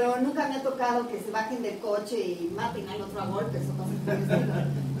 Pero nunca me ha tocado que se bajen del coche y maten al otro a golpes o cosas por el estilo.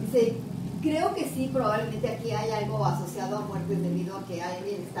 Dice, creo que sí, probablemente aquí hay algo asociado a muertes debido a que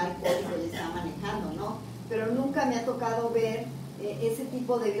alguien está alcohólico y está manejando, ¿no? Pero nunca me ha tocado ver ese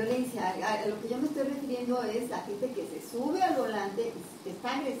tipo de violencia. A lo que yo me estoy refiriendo es la gente que se sube al volante y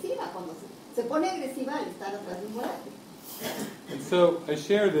está agresiva, cuando se pone agresiva al estar atrás de un volante. And so I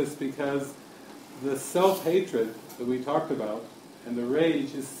share this because the self-hatred that we talked about and the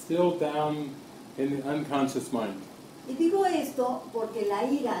rage is still down in the unconscious mind. Y digo esto porque la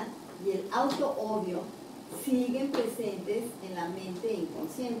ira y el auto-odio siguen presentes en la mente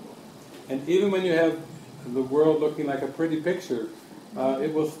inconsciente. And even when you have the world looking like a pretty picture,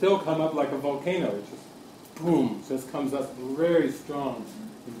 it will still come up like a volcano. It just, boom, just comes up very strong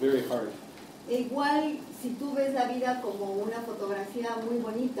and very hard. Igual, si tú ves la vida como una fotografía muy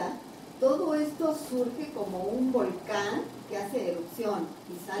bonita, todo esto surge como un volcán que hace erupción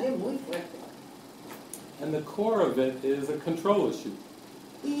y sale muy fuerte. And the core of it is a control issue.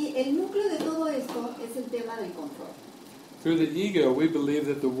 Y el núcleo de todo esto es el tema del control. Through the ego, we believe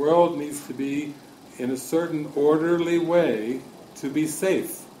that the world needs to be in a certain orderly way to be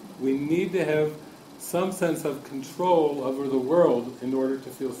safe. We need to have some sense of control over the world in order to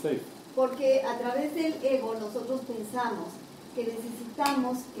feel safe. Porque a través del ego nosotros pensamos que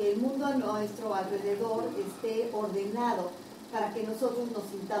necesitamos que el mundo a nuestro alrededor esté ordenado para que nosotros nos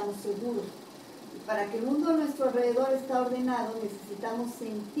sintamos seguros. Y para que el mundo a nuestro alrededor esté ordenado necesitamos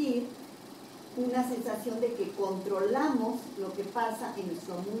sentir una sensación de que controlamos lo que pasa en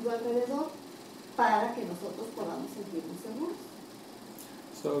nuestro mundo alrededor para que nosotros podamos sentirnos seguros.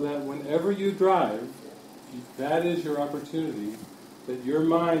 So that whenever you drive, that is your opportunity, that your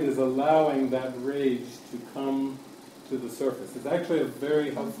mind is allowing that rage to come to the surface. It's actually a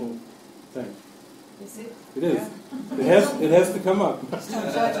very helpful thing. Is it? It is. It has to come up.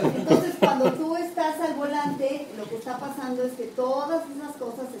 Entonces, cuando tú estás al volante, lo que está pasando es que todas esas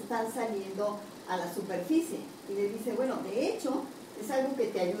cosas están saliendo a la superficie. Y le dice, bueno, de hecho, es algo que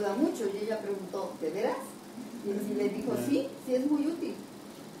te ayuda mucho. Y ella preguntó, ¿de veras? Y le dijo, sí, sí es muy útil.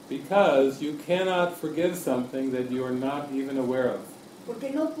 Because you cannot forgive something that you are not even aware of.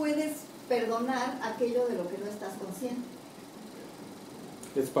 Porque no puedes perdonar aquello de lo que no estás consciente.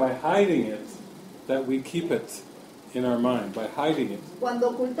 It's by hiding it that we keep it in our mind, by hiding it.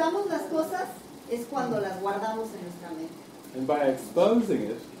 Cuando ocultamos las cosas, es cuando las guardamos en nuestra mente. And by exposing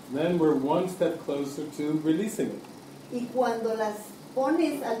it, then we're one step closer to releasing it. Y cuando las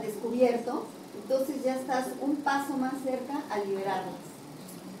pones al descubierto, entonces ya estás un paso más cerca a liberarlas.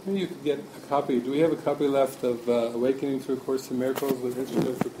 Maybe you could get a copy. Do we have a copy left of Awakening Through A Course in Miracles with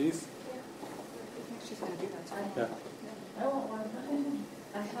Instrument for Peace? She's going to do that. Yeah. I want one.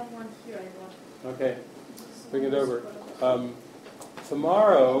 I have one here. I want. Okay. Bring it over.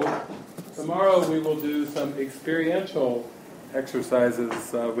 Tomorrow we will do some experiential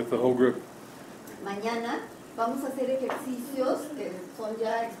exercises with the whole group. Mañana vamos a hacer ejercicios que son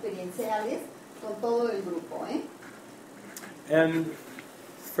ya experienciales con todo el grupo, ¿eh? And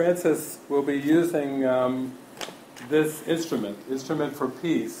Francis will be using this instrument for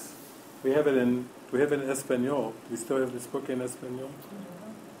peace. We have it in Espanol. We still have this book in Espanol.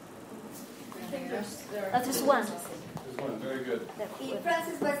 think there are Just one. There's one, very good. Y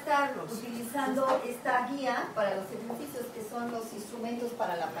Francis va a estar utilizando esta guía para los ejercicios que son los instrumentos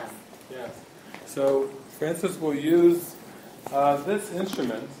para la paz. Yes. So Francis will use this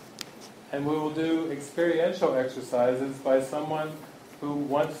instrument, and we will do experiential exercises by someone who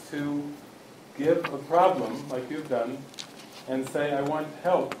wants to give a problem, like you've done, and say, I want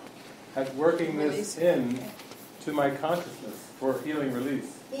help at working this in to my consciousness for healing release.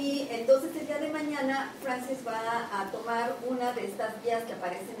 Y entonces el día de mañana Francis va a tomar una de estas guías que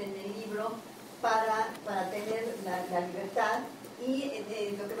aparecen en el libro para tener la libertad, y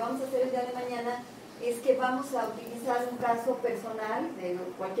lo que vamos a hacer el día de mañana es que vamos a utilizar un caso personal de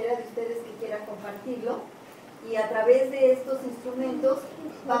cualquiera de ustedes que quiera compartirlo, y a través de estos instrumentos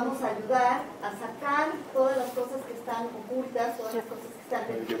vamos a ayudar a sacar todas las cosas que están ocultas, todas las cosas que están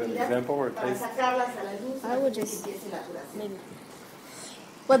reprimidas, para sacarlas a la luz y que empiece la curación.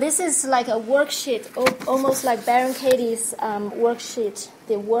 Well, this is like a worksheet, almost like Baron Katie's worksheet,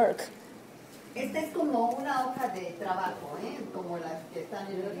 the work. Esta es como una hoja de trabajo, como las que están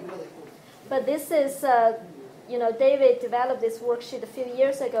en el libro de curso. But this is, David developed this worksheet a few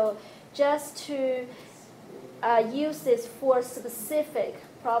years ago just to use this for specific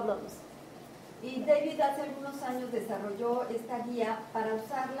problems. Y David hace algunos años desarrolló esta guía para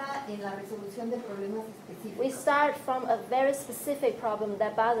usarla en la resolución de problemas específicos. We start from a very specific problem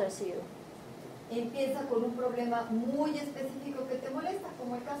that bothers you. Empieza con un problema muy específico que te molesta,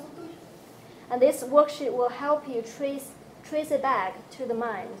 como el caso tuyo. And this worksheet will help you trace it back to the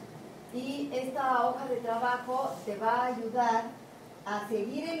mind. Y esta hoja de trabajo te va a ayudar a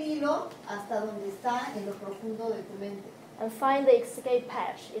seguir el hilo hasta donde está en lo profundo de tu mente. And find the escape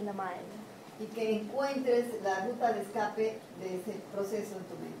patch in the mind. Y que encuentres la ruta de escape de ese proceso en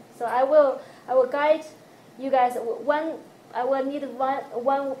tu mente. So I will guide you guys. I will need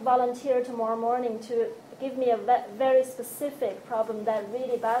one volunteer tomorrow morning to give me a very specific problem that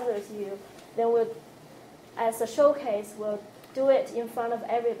really bothers you. Then we'll, as a showcase, we'll do it in front of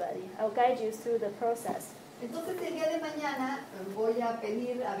everybody. I'll guide you through the process. Entonces el día de mañana voy a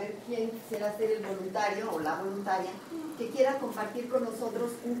pedir a ver quién quisiera ser el voluntario o la voluntaria que quiera compartir con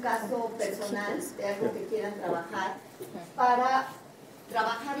nosotros un caso personal de algo que quieran trabajar, para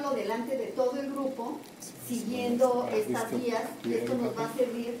trabajarlo delante de todo el grupo siguiendo estas guías, y esto nos va a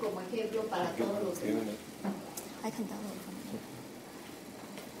servir como ejemplo para todos los demás.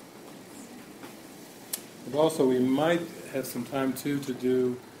 And also we might have some time too to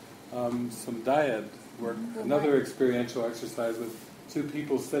do some dyad work, another experiential exercise with two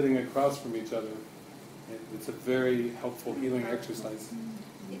people sitting across from each other. It's a very helpful healing exercise.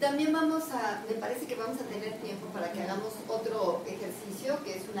 Y también me parece que vamos a tener tiempo para que hagamos otro ejercicio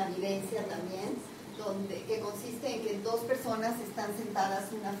que es una vivencia también, que consiste en que dos personas están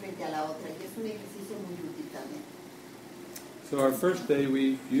sentadas una frente a la otra, y es un ejercicio muy útil también. So our first day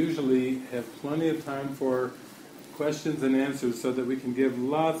we usually have plenty of time for questions and answers so that we can give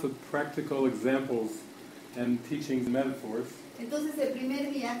lots of practical examples and teaching metaphors. Entonces el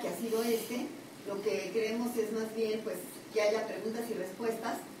primer día, que ha sido lo que queremos es más bien pues que haya preguntas y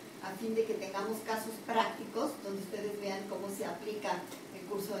respuestas a fin de que tengamos casos prácticos donde ustedes vean cómo se aplica el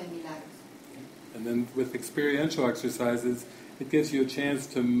curso de milagros. And then with experiential exercises, it gives you a chance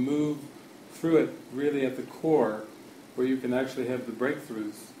to move through it really at the core, where you can actually have the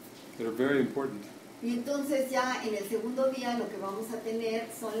breakthroughs that are very important. Y entonces ya en el segundo día lo que vamos a tener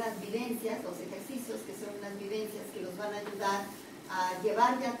son las vivencias, los ejercicios que son unas vivencias que los van a ayudar a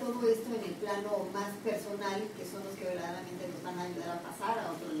llevar ya todo esto en el plano más personal, que son los que verdaderamente nos van a ayudar a pasar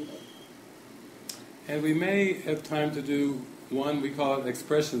a otro nivel. And we may have time to do one, we call it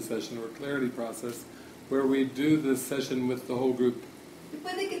expression session or clarity process, where we do this session with the whole group. Y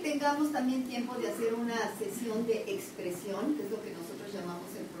puede que tengamos también tiempo de hacer una sesión de expresión, que es lo que nosotros llamamos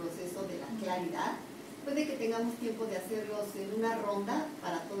el proceso de la claridad. Puede que tengamos tiempo de hacerlos en una ronda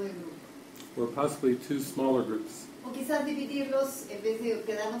para todo el grupo. Or possibly two smaller groups. O quizás dividirlos, en vez de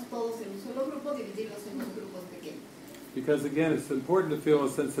quedarnos todos en un solo grupo, dividirlos en dos grupos pequeños. Because again, it's important to feel a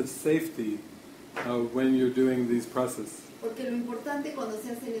sense of safety when you're doing these processes. Porque lo importante cuando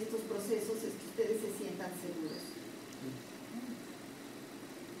se hacen estos procesos es que ustedes se sientan seguros.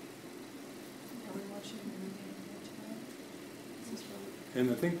 And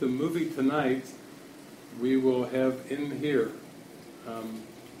I think the movie tonight we will have in here.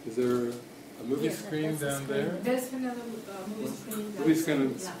 Is there a movie screen down there? There's another movie screen. Movie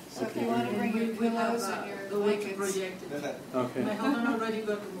screen. Okay. You want to bring your pillows and your blankets. Okay. My husband already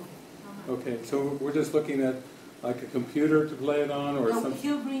got the movie. Okay, so we're just looking at like a computer to play it on, or no, something.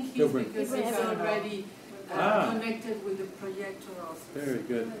 he'll bring his because it's already connected with the projector also. Very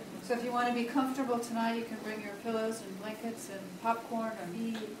good. So if you want to be comfortable tonight, you can bring your pillows and blankets and popcorn and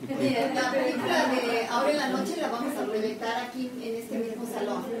Miren, la película de Ahora en la Noche la vamos a proyectar aquí en este mismo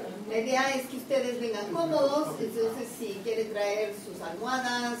salón. La idea es que ustedes vengan cómodos, entonces si quieren traer sus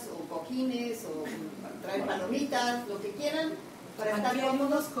almohadas o cojines o traer palomitas, lo que quieran, para estar Aquí hay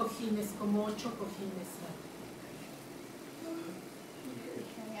cómodos. unos cojines, como 8 cojines.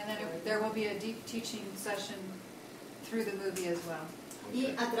 and then there will be a deep teaching session through the movie as well. Y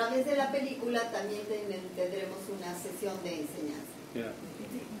a través de la película también tendremos una sesión de enseñanza. Yeah.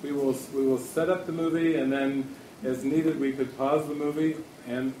 We will set up the movie, and then as needed we could pause the movie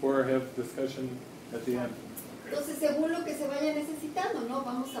and or have discussion at the end. Entonces, según lo que se vaya necesitando, ¿no?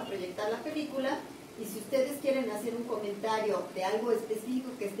 Vamos a proyectar la película y si ustedes quieren hacer un comentario de algo específico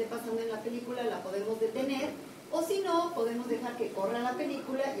que esté pasando en la película, la podemos detener, o si no, podemos dejar que corra la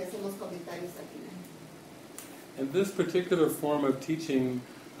película y hacemos comentarios al final. And this particular form of teaching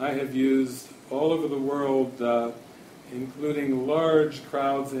I have used all over the world, including large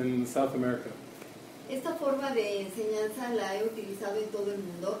crowds in South America. Esta forma de enseñanza la he utilizado en todo el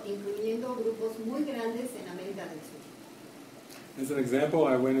mundo, incluyendo grupos muy grandes en América del Sur. As an example,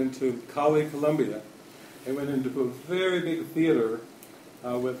 I went into Cali, Colombia. I went into a very big theater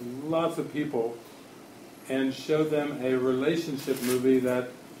with lots of people and showed them a relationship movie that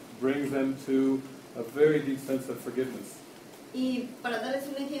brings them to a very deep sense of forgiveness. Y para darles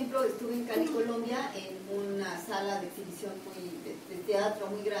un ejemplo, estuve en Cali, Colombia, en una sala de exhibición de teatro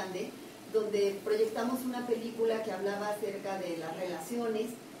muy grande, donde proyectamos una película que hablaba acerca de las relaciones,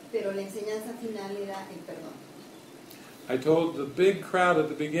 pero la enseñanza final era el perdón. I told the big crowd at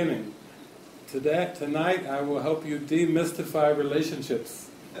the beginning, tonight I will help you demystify relationships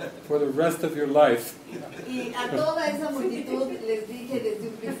for the rest of your life. Y a toda esa multitud les dije desde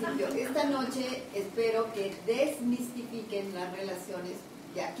un principio, esta noche espero que desmistifiquen las relaciones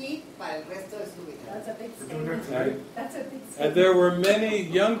de aquí para el resto de su vida. That's a big statement. Right? That's a big statement. And there were many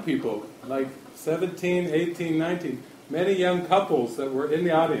young people, like 17, 18, 19, many young couples that were in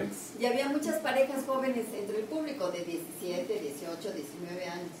the audience. Y había muchas parejas jóvenes entre el público de 17, 18, 19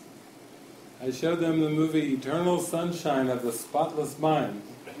 años. I showed them the movie Eternal Sunshine of the Spotless Mind.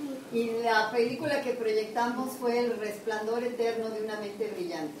 Y la película que proyectamos fue El resplandor eterno de una mente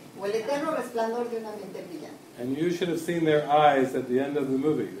brillante, o El eterno resplandor de una mente brillante. And you should have seen their eyes at the end of the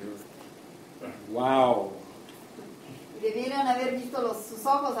movie. They were, wow. Debieran haber visto sus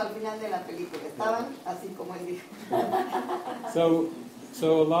ojos al final de la película. Estaban así como él dijo.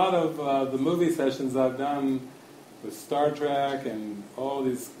 So a lot of the movie sessions I've done with Star Trek and all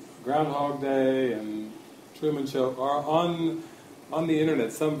these Groundhog Day and Truman Show are on the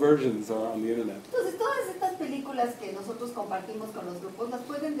internet. Some versions are on the internet. Entonces, todas estas películas que nosotros compartimos con los grupos las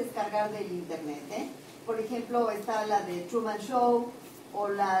pueden descargar del internet, ¿eh? Por ejemplo, está la de Truman Show o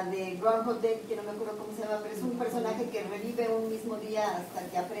la de Groundhog Day, que no me acuerdo cómo se llama, pero es un personaje que revive un mismo día hasta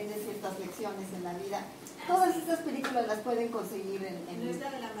que aprende ciertas lecciones en la vida. Todas estas películas las pueden conseguir en ¿No es la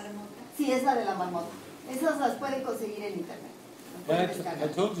de la marmota? Sí, es la de la marmota. Esas las pueden conseguir en internet. I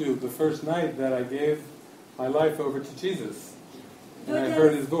told you the first night that I gave my life over to Jesus. And I Yo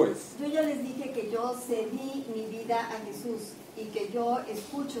heard his voice. ya les dije que yo cedí mi vida a Jesús y que yo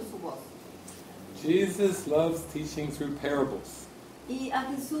escucho su voz. Jesus loves teaching through parables. Y a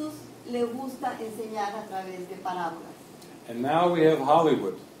Jesús le gusta enseñar a través de parábolas. And now we have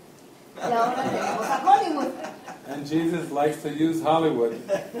Hollywood. Y ahora tenemos a Hollywood. And Jesus likes to use Hollywood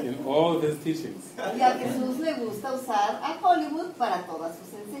in all of his teachings. Y a Jesús le gusta usar a Hollywood para todas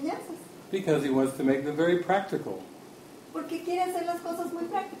sus enseñanzas. Because he wants to make them very practical. Porque quiere hacer las cosas muy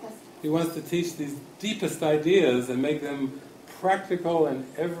prácticas. He wants to teach these deepest ideas and make them practical in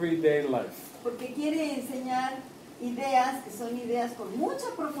everyday life. Porque quiere enseñar ideas que son ideas con mucha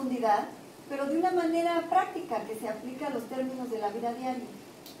profundidad, pero de una manera práctica que se aplica a los términos de la vida diaria.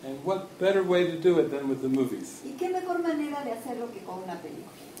 And what better way to do it than with the movies? ¿Y qué mejor manera de hacerlo que con una película?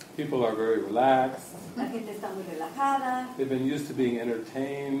 People are very relaxed. La gente está muy relajada. They've been used to being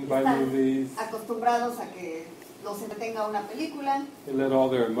entertained by Están movies. acostumbrados a que los entretenga una película. They let all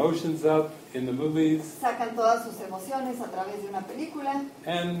their emotions up in the movies. Sacan todas sus emociones a través de una película.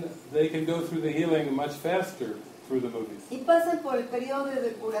 And they can go through the healing much faster through the movies. Y pasan por el periodo de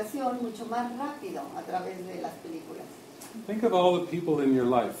depuración mucho más rápido a través de las películas. Think of all the people in your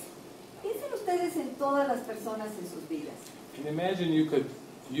life. Piensen ustedes en todas las personas en sus vidas. And imagine you could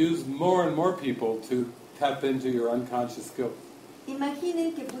use more and more people to tap into your unconscious skills.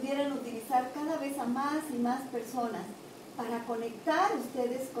 Imaginen que pudieran utilizar cada vez a más y más personas para conectar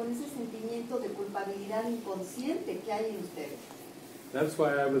ustedes con ese sentimiento de culpabilidad inconsciente que hay en ustedes. That's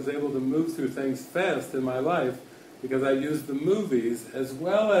why I was able to move through things fast in my life, because I used the movies as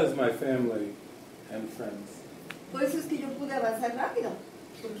well as my family and friends. Por eso es que yo pude avanzar rápido,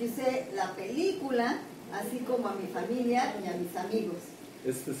 porque usé la película, así como a mi familia y a mis amigos.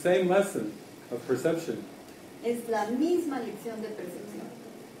 It's the same lesson of perception. Es la misma lección de percepción.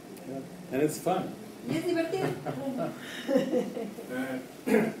 Yeah. And it's fun. Y es divertido.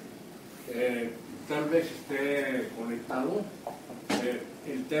 Tal vez esté conectado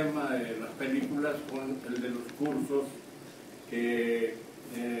el tema de las películas con el de los cursos que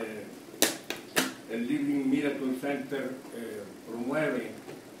el Living Miracle Center promueve.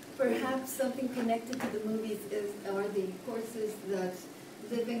 Perhaps something connected to the movies are the courses that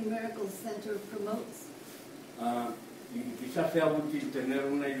Living Miracle Center promotes. Y quizás sea útil tener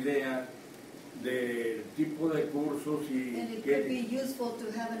una idea del tipo de cursos y And it could be useful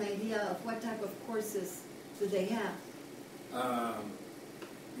to have an idea of what type of courses do they have.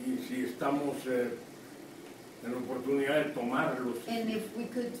 Y si estamos en la oportunidad de tomarlos. And if we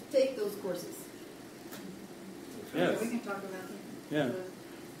could take those courses. Yes. We can talk about them. Yeah.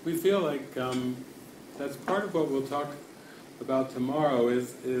 We feel like that's part of what we'll talk about tomorrow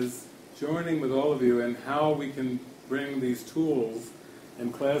is joining with all of you and how we can bring these tools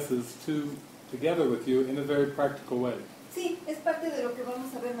and classes together with you in a very practical way. Sí, es parte de lo que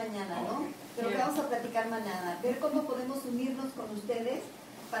vamos a ver mañana, ¿no? De lo que vamos a platicar mañana. Ver cómo podemos unirnos con ustedes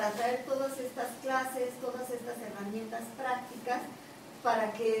para traer todas estas clases, todas estas herramientas prácticas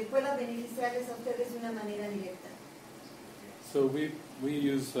para que puedan beneficiarles a ustedes de una manera directa. So we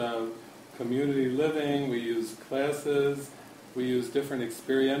use community living, we use classes, we use different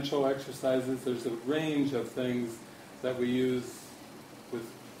experiential exercises. There's a range of things that we use with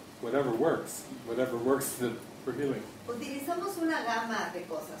whatever works for healing. Utilizamos una gama de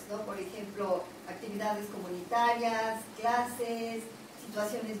cosas, ¿no? Por ejemplo, actividades comunitarias, clases,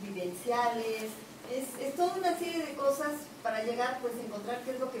 situaciones vivenciales. Es toda una serie de cosas para llegar, pues, a encontrar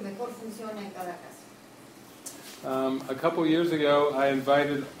qué es lo que mejor funciona en cada caso. A couple years ago, I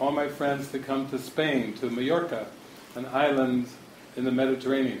invited all my friends to come to Spain, to Mallorca, an island in the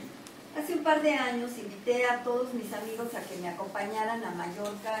Mediterranean. Hace un par de años invité a todos mis amigos a que me acompañaran a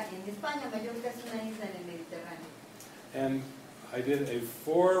Mallorca, en España. Mallorca es una isla en el Mediterráneo. And I did a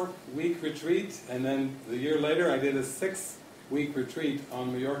 4-week retreat, and then the year later I did a 6-week retreat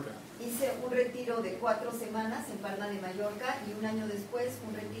on Mallorca. Hice un retiro de 4 semanas en Palma de Mallorca y un año después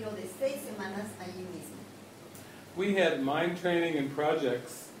un retiro de 6 semanas allí mismo. We had mind training and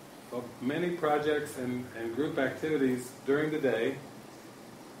projects, many projects and group activities during the day.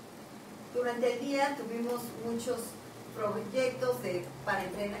 Durante el día tuvimos muchos proyectos para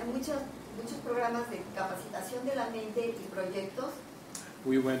entrenar, muchos programas de capacitación de la mente y proyectos.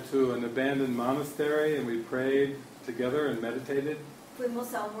 We went to an abandoned monastery and we prayed together and meditated.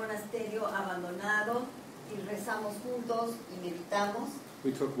 Fuimos a un monasterio abandonado y rezamos juntos y meditamos.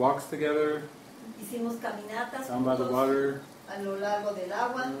 We took walks together. Hicimos caminatas Down by the water. A lo largo del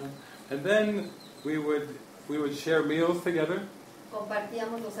agua. And then we would share meals together.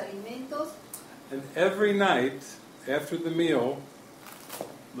 Compartíamos los alimentos. And every night after the meal,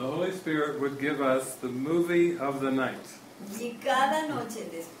 the Holy Spirit would give us the movie of the night. Y cada noche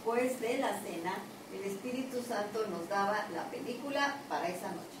después de la cena, el Espíritu Santo nos daba la película para esa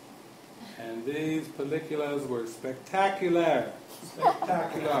noche. And these películas were spectacular.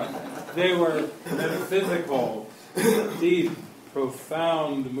 Spectacular. They were metaphysical, deep,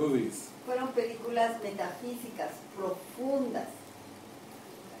 profound movies. Fueron películas metafísicas, profundas.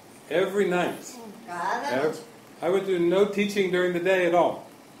 Every night. Cada noche. I would do no teaching during the day at all.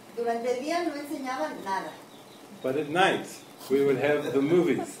 Durante el día no enseñaban nada. But at night, we would have the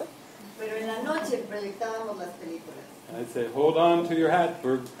movies. Pero en la noche proyectábamos las películas. And I'd say, hold on to your hat,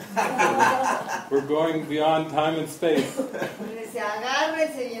 we're going beyond time and space. Y decía,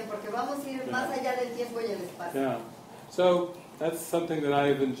 agárrense bien, porque vamos a ir más allá del tiempo y el espacio. Yeah. So that's something that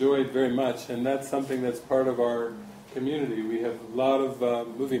I've enjoyed very much, and that's something that's part of our community. We have a lot of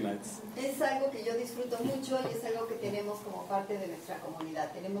movie nights. Es algo que yo disfruto mucho y es algo que tenemos como parte de nuestra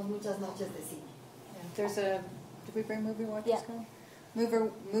comunidad. Tenemos muchas noches de cine. There's a, did we bring Movie Watcher's Guide?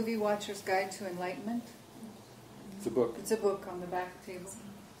 Movie Watcher's Guide to Enlightenment. It's a book. It's a book on the back table.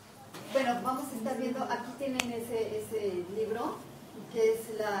 Bueno, vamos a estar viendo, aquí tienen ese libro, que es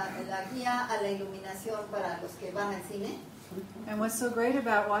la guía a la iluminación para los que van al cine. And what's so great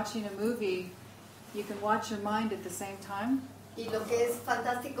about watching a movie, you can watch your mind at the same time. Y lo que es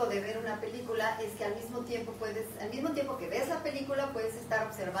fantástico de ver una película es que al mismo tiempo que ves la película puedes estar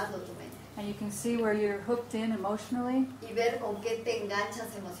observando tu mente. And you can see where you're hooked in emotionally. Y ver con qué te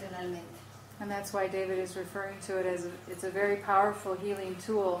enganchas emocionalmente. And that's why David is referring to it as it's a very powerful healing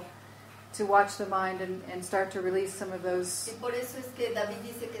tool to watch the mind and start to release some of those. Y por eso es que David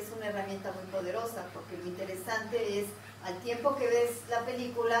dice que es una herramienta muy poderosa, porque lo interesante es, al tiempo que ves la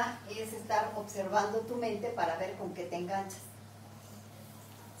película, es estar observando tu mente para ver con qué te enganchas.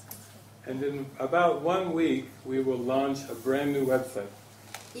 And in about 1 week, we will launch a brand new website.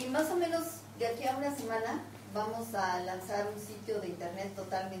 Y más o menos de aquí a una semana vamos a lanzar un sitio de internet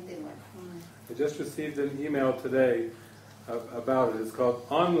totalmente nuevo. I just received an email today about it. It's called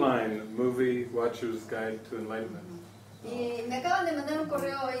Online Movie Watcher's Guide to Enlightenment. Y me acaban de mandar un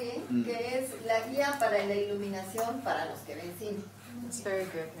correo hoy que es la guía para la iluminación para los que ven cine. It's very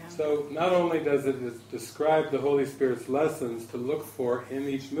good, yeah. So not only does it describe the Holy Spirit's lessons to look for in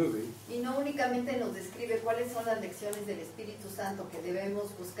each movie, Y no únicamente nos describe cuáles son las lecciones del Espíritu Santo que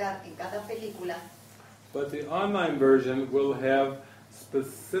debemos buscar en cada película, but the online version will have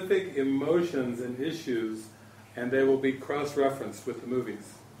specific emotions and issues, and they will be cross-referenced with the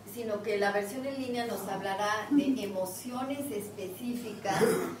movies. sino que la versión en línea nos hablará de emociones específicas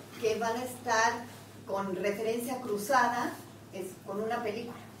que van a estar con referencia cruzada con una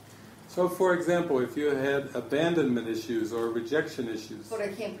película. So, for example, if you had abandonment issues or rejection issues, Por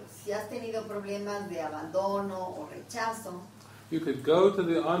ejemplo, si has tenido problemas de abandono o rechazo, you could go to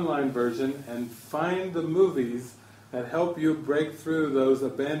the online version and find the movies that help you break through those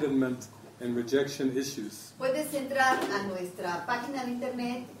abandonment and rejection issues. puedes entrar a nuestra página de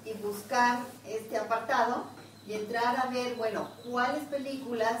internet y buscar este apartado y entrar a ver, bueno, cuáles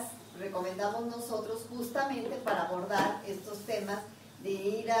películas recomendamos nosotros justamente para abordar estos temas de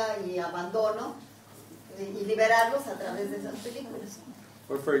ira y abandono y liberarlos a través de esas películas.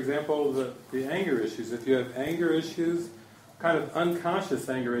 Or for example, the anger issues. If you have anger issues, kind of unconscious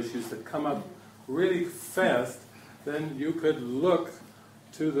anger issues that come up really fast, then you could look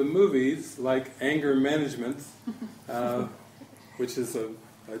to the movies like Anger Management, which is a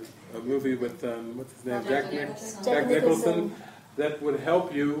movie with, what's his name, Jack Nicholson, that would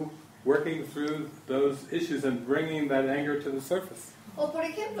help you working through those issues and bringing that anger to the surface. O por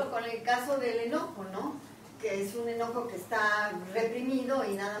ejemplo, con el caso del enojo, ¿no? Que es un enojo que está reprimido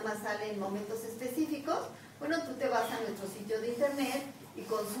y nada más sale en momentos específicos. Bueno, tú te vas a nuestro sitio de internet y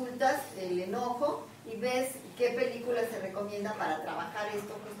consultas el enojo y ves qué película se recomienda para trabajar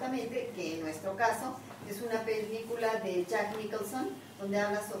esto justamente, que en nuestro caso es una película de Jack Nicholson, donde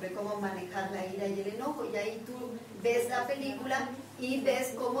habla sobre cómo manejar la ira y el enojo, y ahí tú ves la película y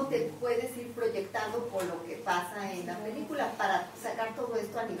ves cómo te puedes ir proyectando por lo que pasa en la película para sacar todo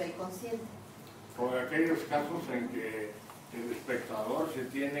esto a nivel consciente. Por aquellos casos en que el espectador se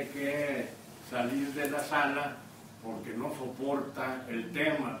tiene que salir de la sala porque no soporta el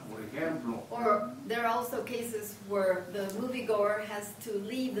tema, por ejemplo. Or there are also cases where the moviegoer has to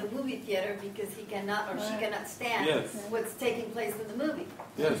leave the movie theater because he cannot or she cannot stand what's taking place in the movie.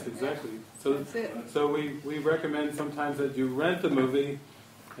 Yes, exactly. So we recommend sometimes that you rent a movie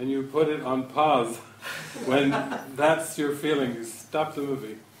and you put it on pause when that's your feeling. You stop the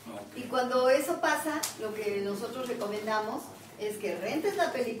movie. Y cuando eso pasa, lo que nosotros recomendamos es que rentes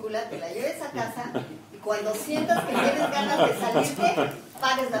la película, te la lleves a casa y cuando sientas que tienes ganas de salirte,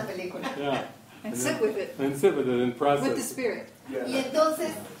 pares la película. Yeah. And sit with it. And sit with it and process. With the spirit. Yeah. Y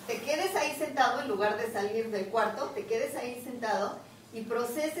entonces te quedes ahí sentado en lugar de salir del cuarto, te quedes ahí sentado y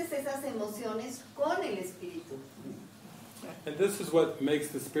proceses esas emociones con el espíritu. And this is what makes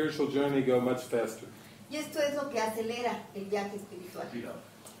the spiritual journey go much faster. Y esto es lo que acelera el viaje espiritual.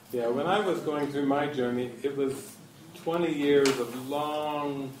 Yeah, when I was going through my journey, it was 20 years of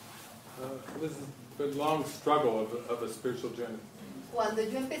long, it was a long struggle of a spiritual journey. Cuando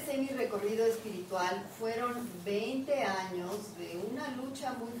yo empecé mi recorrido espiritual, fueron 20 años de una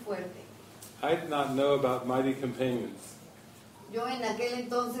lucha muy fuerte. I did not know about mighty companions. Yo en aquel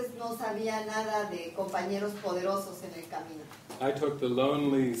entonces no sabía nada de compañeros poderosos en el camino. I took the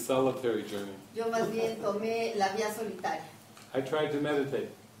lonely, solitary journey. Yo más bien tomé la vía solitaria. I tried to meditate.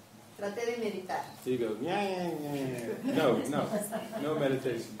 Traté de meditar. You go, yeah. No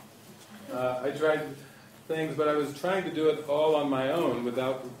meditation. I tried things, but I was trying to do it all on my own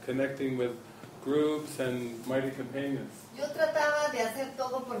without connecting with groups and mighty companions. Yo trataba de hacer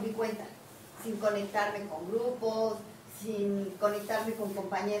todo por mi cuenta, sin conectarme con grupos, sin conectarme con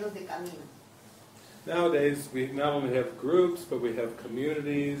compañeros de camino. Nowadays, we not only have groups, but we have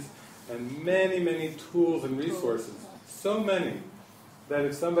communities and many, many tools and resources. So many that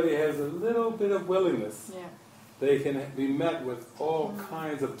if somebody has a little bit of willingness, they can be met with all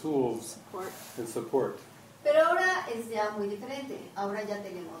kinds of tools and support. Pero ahora es ya muy diferente. Ahora ya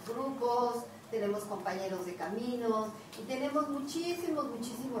tenemos grupos, tenemos compañeros de caminos y tenemos muchísimos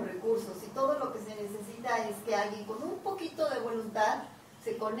recursos, y todo lo que se necesita es que alguien con un poquito de voluntad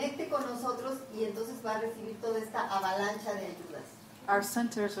se conecte con nosotros y entonces va a recibir toda esta avalancha de ayudas. Our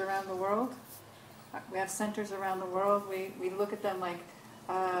centers around the world, we have centers around the world, we look at them like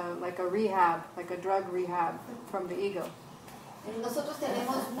a rehab, like a drug rehab from the ego. Nosotros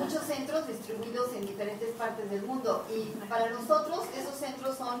tenemos muchos centros distribuidos en diferentes partes del mundo, y para nosotros esos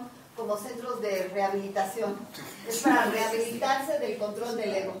centros son como centros de rehabilitación. Es para rehabilitarse del control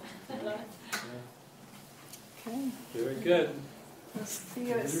del ego. Okay. Very good. See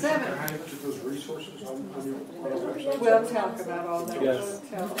you at 7. We'll We'll talk about all that. Yes.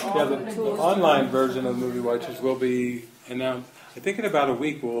 We'll tell Yeah, all the the tools. online version of Movie Watchers will be announced. I think in about a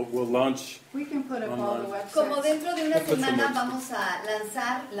week we'll launch. We can put up all the websites. Como dentro de una That's what's semana in it. vamos a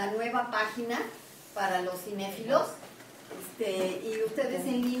lanzar la nueva página para los cinéfilos, y ustedes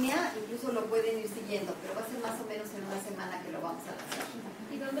en línea incluso lo pueden ir siguiendo, pero va a ser más o menos en una semana que lo vamos a lanzar.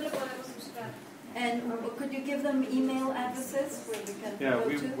 ¿Y dónde lo podemos buscar? And could you give them email addresses where we can Yeah, go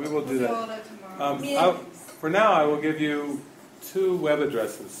we to? will do Do all that. that tomorrow. For now, I will give you 2 web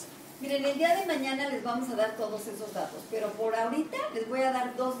addresses. Miren, el día de mañana les vamos a dar todos esos datos, pero por ahorita les voy a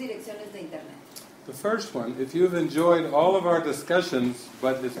dar 2 direcciones de internet. The first one, if you've enjoyed all of our discussions,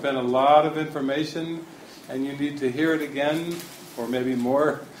 but it's been a lot of information and you need to hear it again, or maybe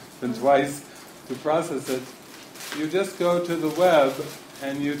more than twice, to process it, you just go to the web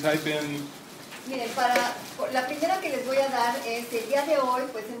and you type in. Miren, la primera que les voy a dar es, el día de hoy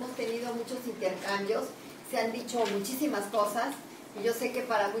pues hemos tenido muchos intercambios, se han dicho muchísimas cosas, y yo sé que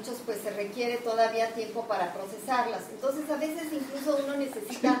para muchos pues se requiere todavía tiempo para procesarlas. Entonces a veces incluso uno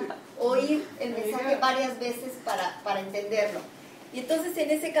necesita oír el mensaje varias veces para entenderlo. Y entonces en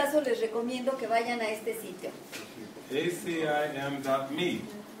ese caso les recomiendo que vayan a este sitio. ACIM.me.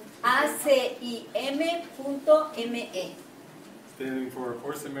 ACIM.me. Standing for A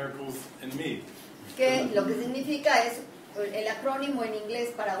Course in Miracles and Me. Que lo que significa es el acrónimo en inglés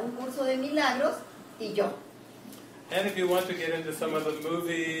para un curso de milagros y yo. And if you want to get into some of the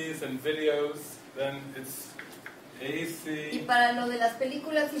movies and videos, then it's Y para lo de las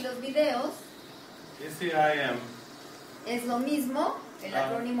películas y los videos, ACIM. es lo mismo, el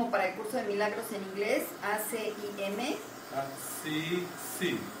acrónimo para el curso de milagros en inglés, ACIM.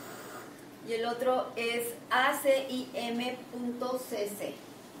 CC. Y el otro es acim.cc.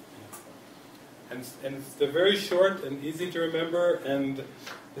 And they're very short and easy to remember, and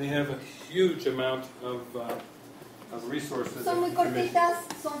they have a huge amount of resources. Son muy cortitas,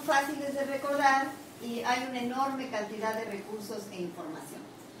 son fáciles de recordar y hay una enorme cantidad de recursos e información.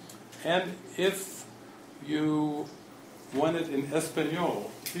 And if you want it in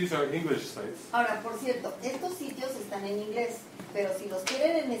Espanol, these are English sites. Ahora, por cierto, estos sitios están en inglés, pero si los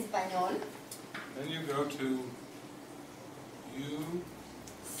quieren en español, Then you go to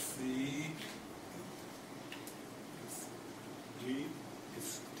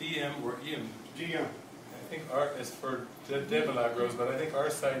it's DM or EM. DM. I think R is for De Milagros, but I think our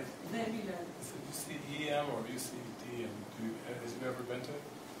site is UCEM or UCDM. Have you ever been to it?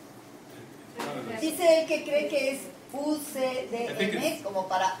 It's one of those. dice él que cree que es UCDM, como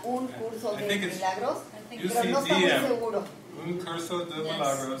para un curso de milagros, pero no está muy seguro. Un curso de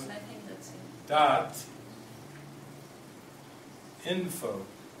milagros. Dot info.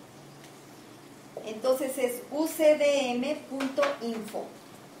 Entonces es ucdm.info.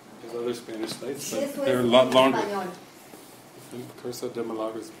 There's other Spanish sites, Y but eso they're es a lot en longer. español. Curso de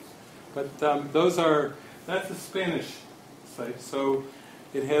Milagros. But that's a Spanish site, so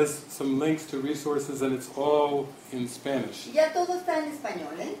it has some links to resources and it's all in Spanish. Y ya todo está en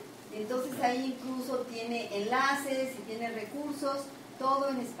español, ¿eh? Entonces ahí incluso tiene enlaces y tiene recursos, todo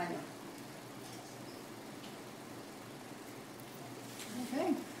en español.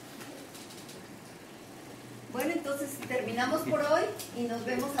 Okay. Bueno, entonces terminamos por hoy y nos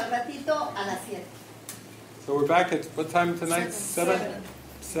vemos al ratito a las 7. So we're back at what time tonight? 7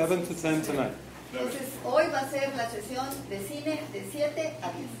 to 10 tonight. Entonces hoy va a ser la sesión de cine de 7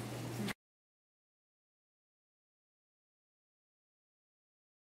 a 10.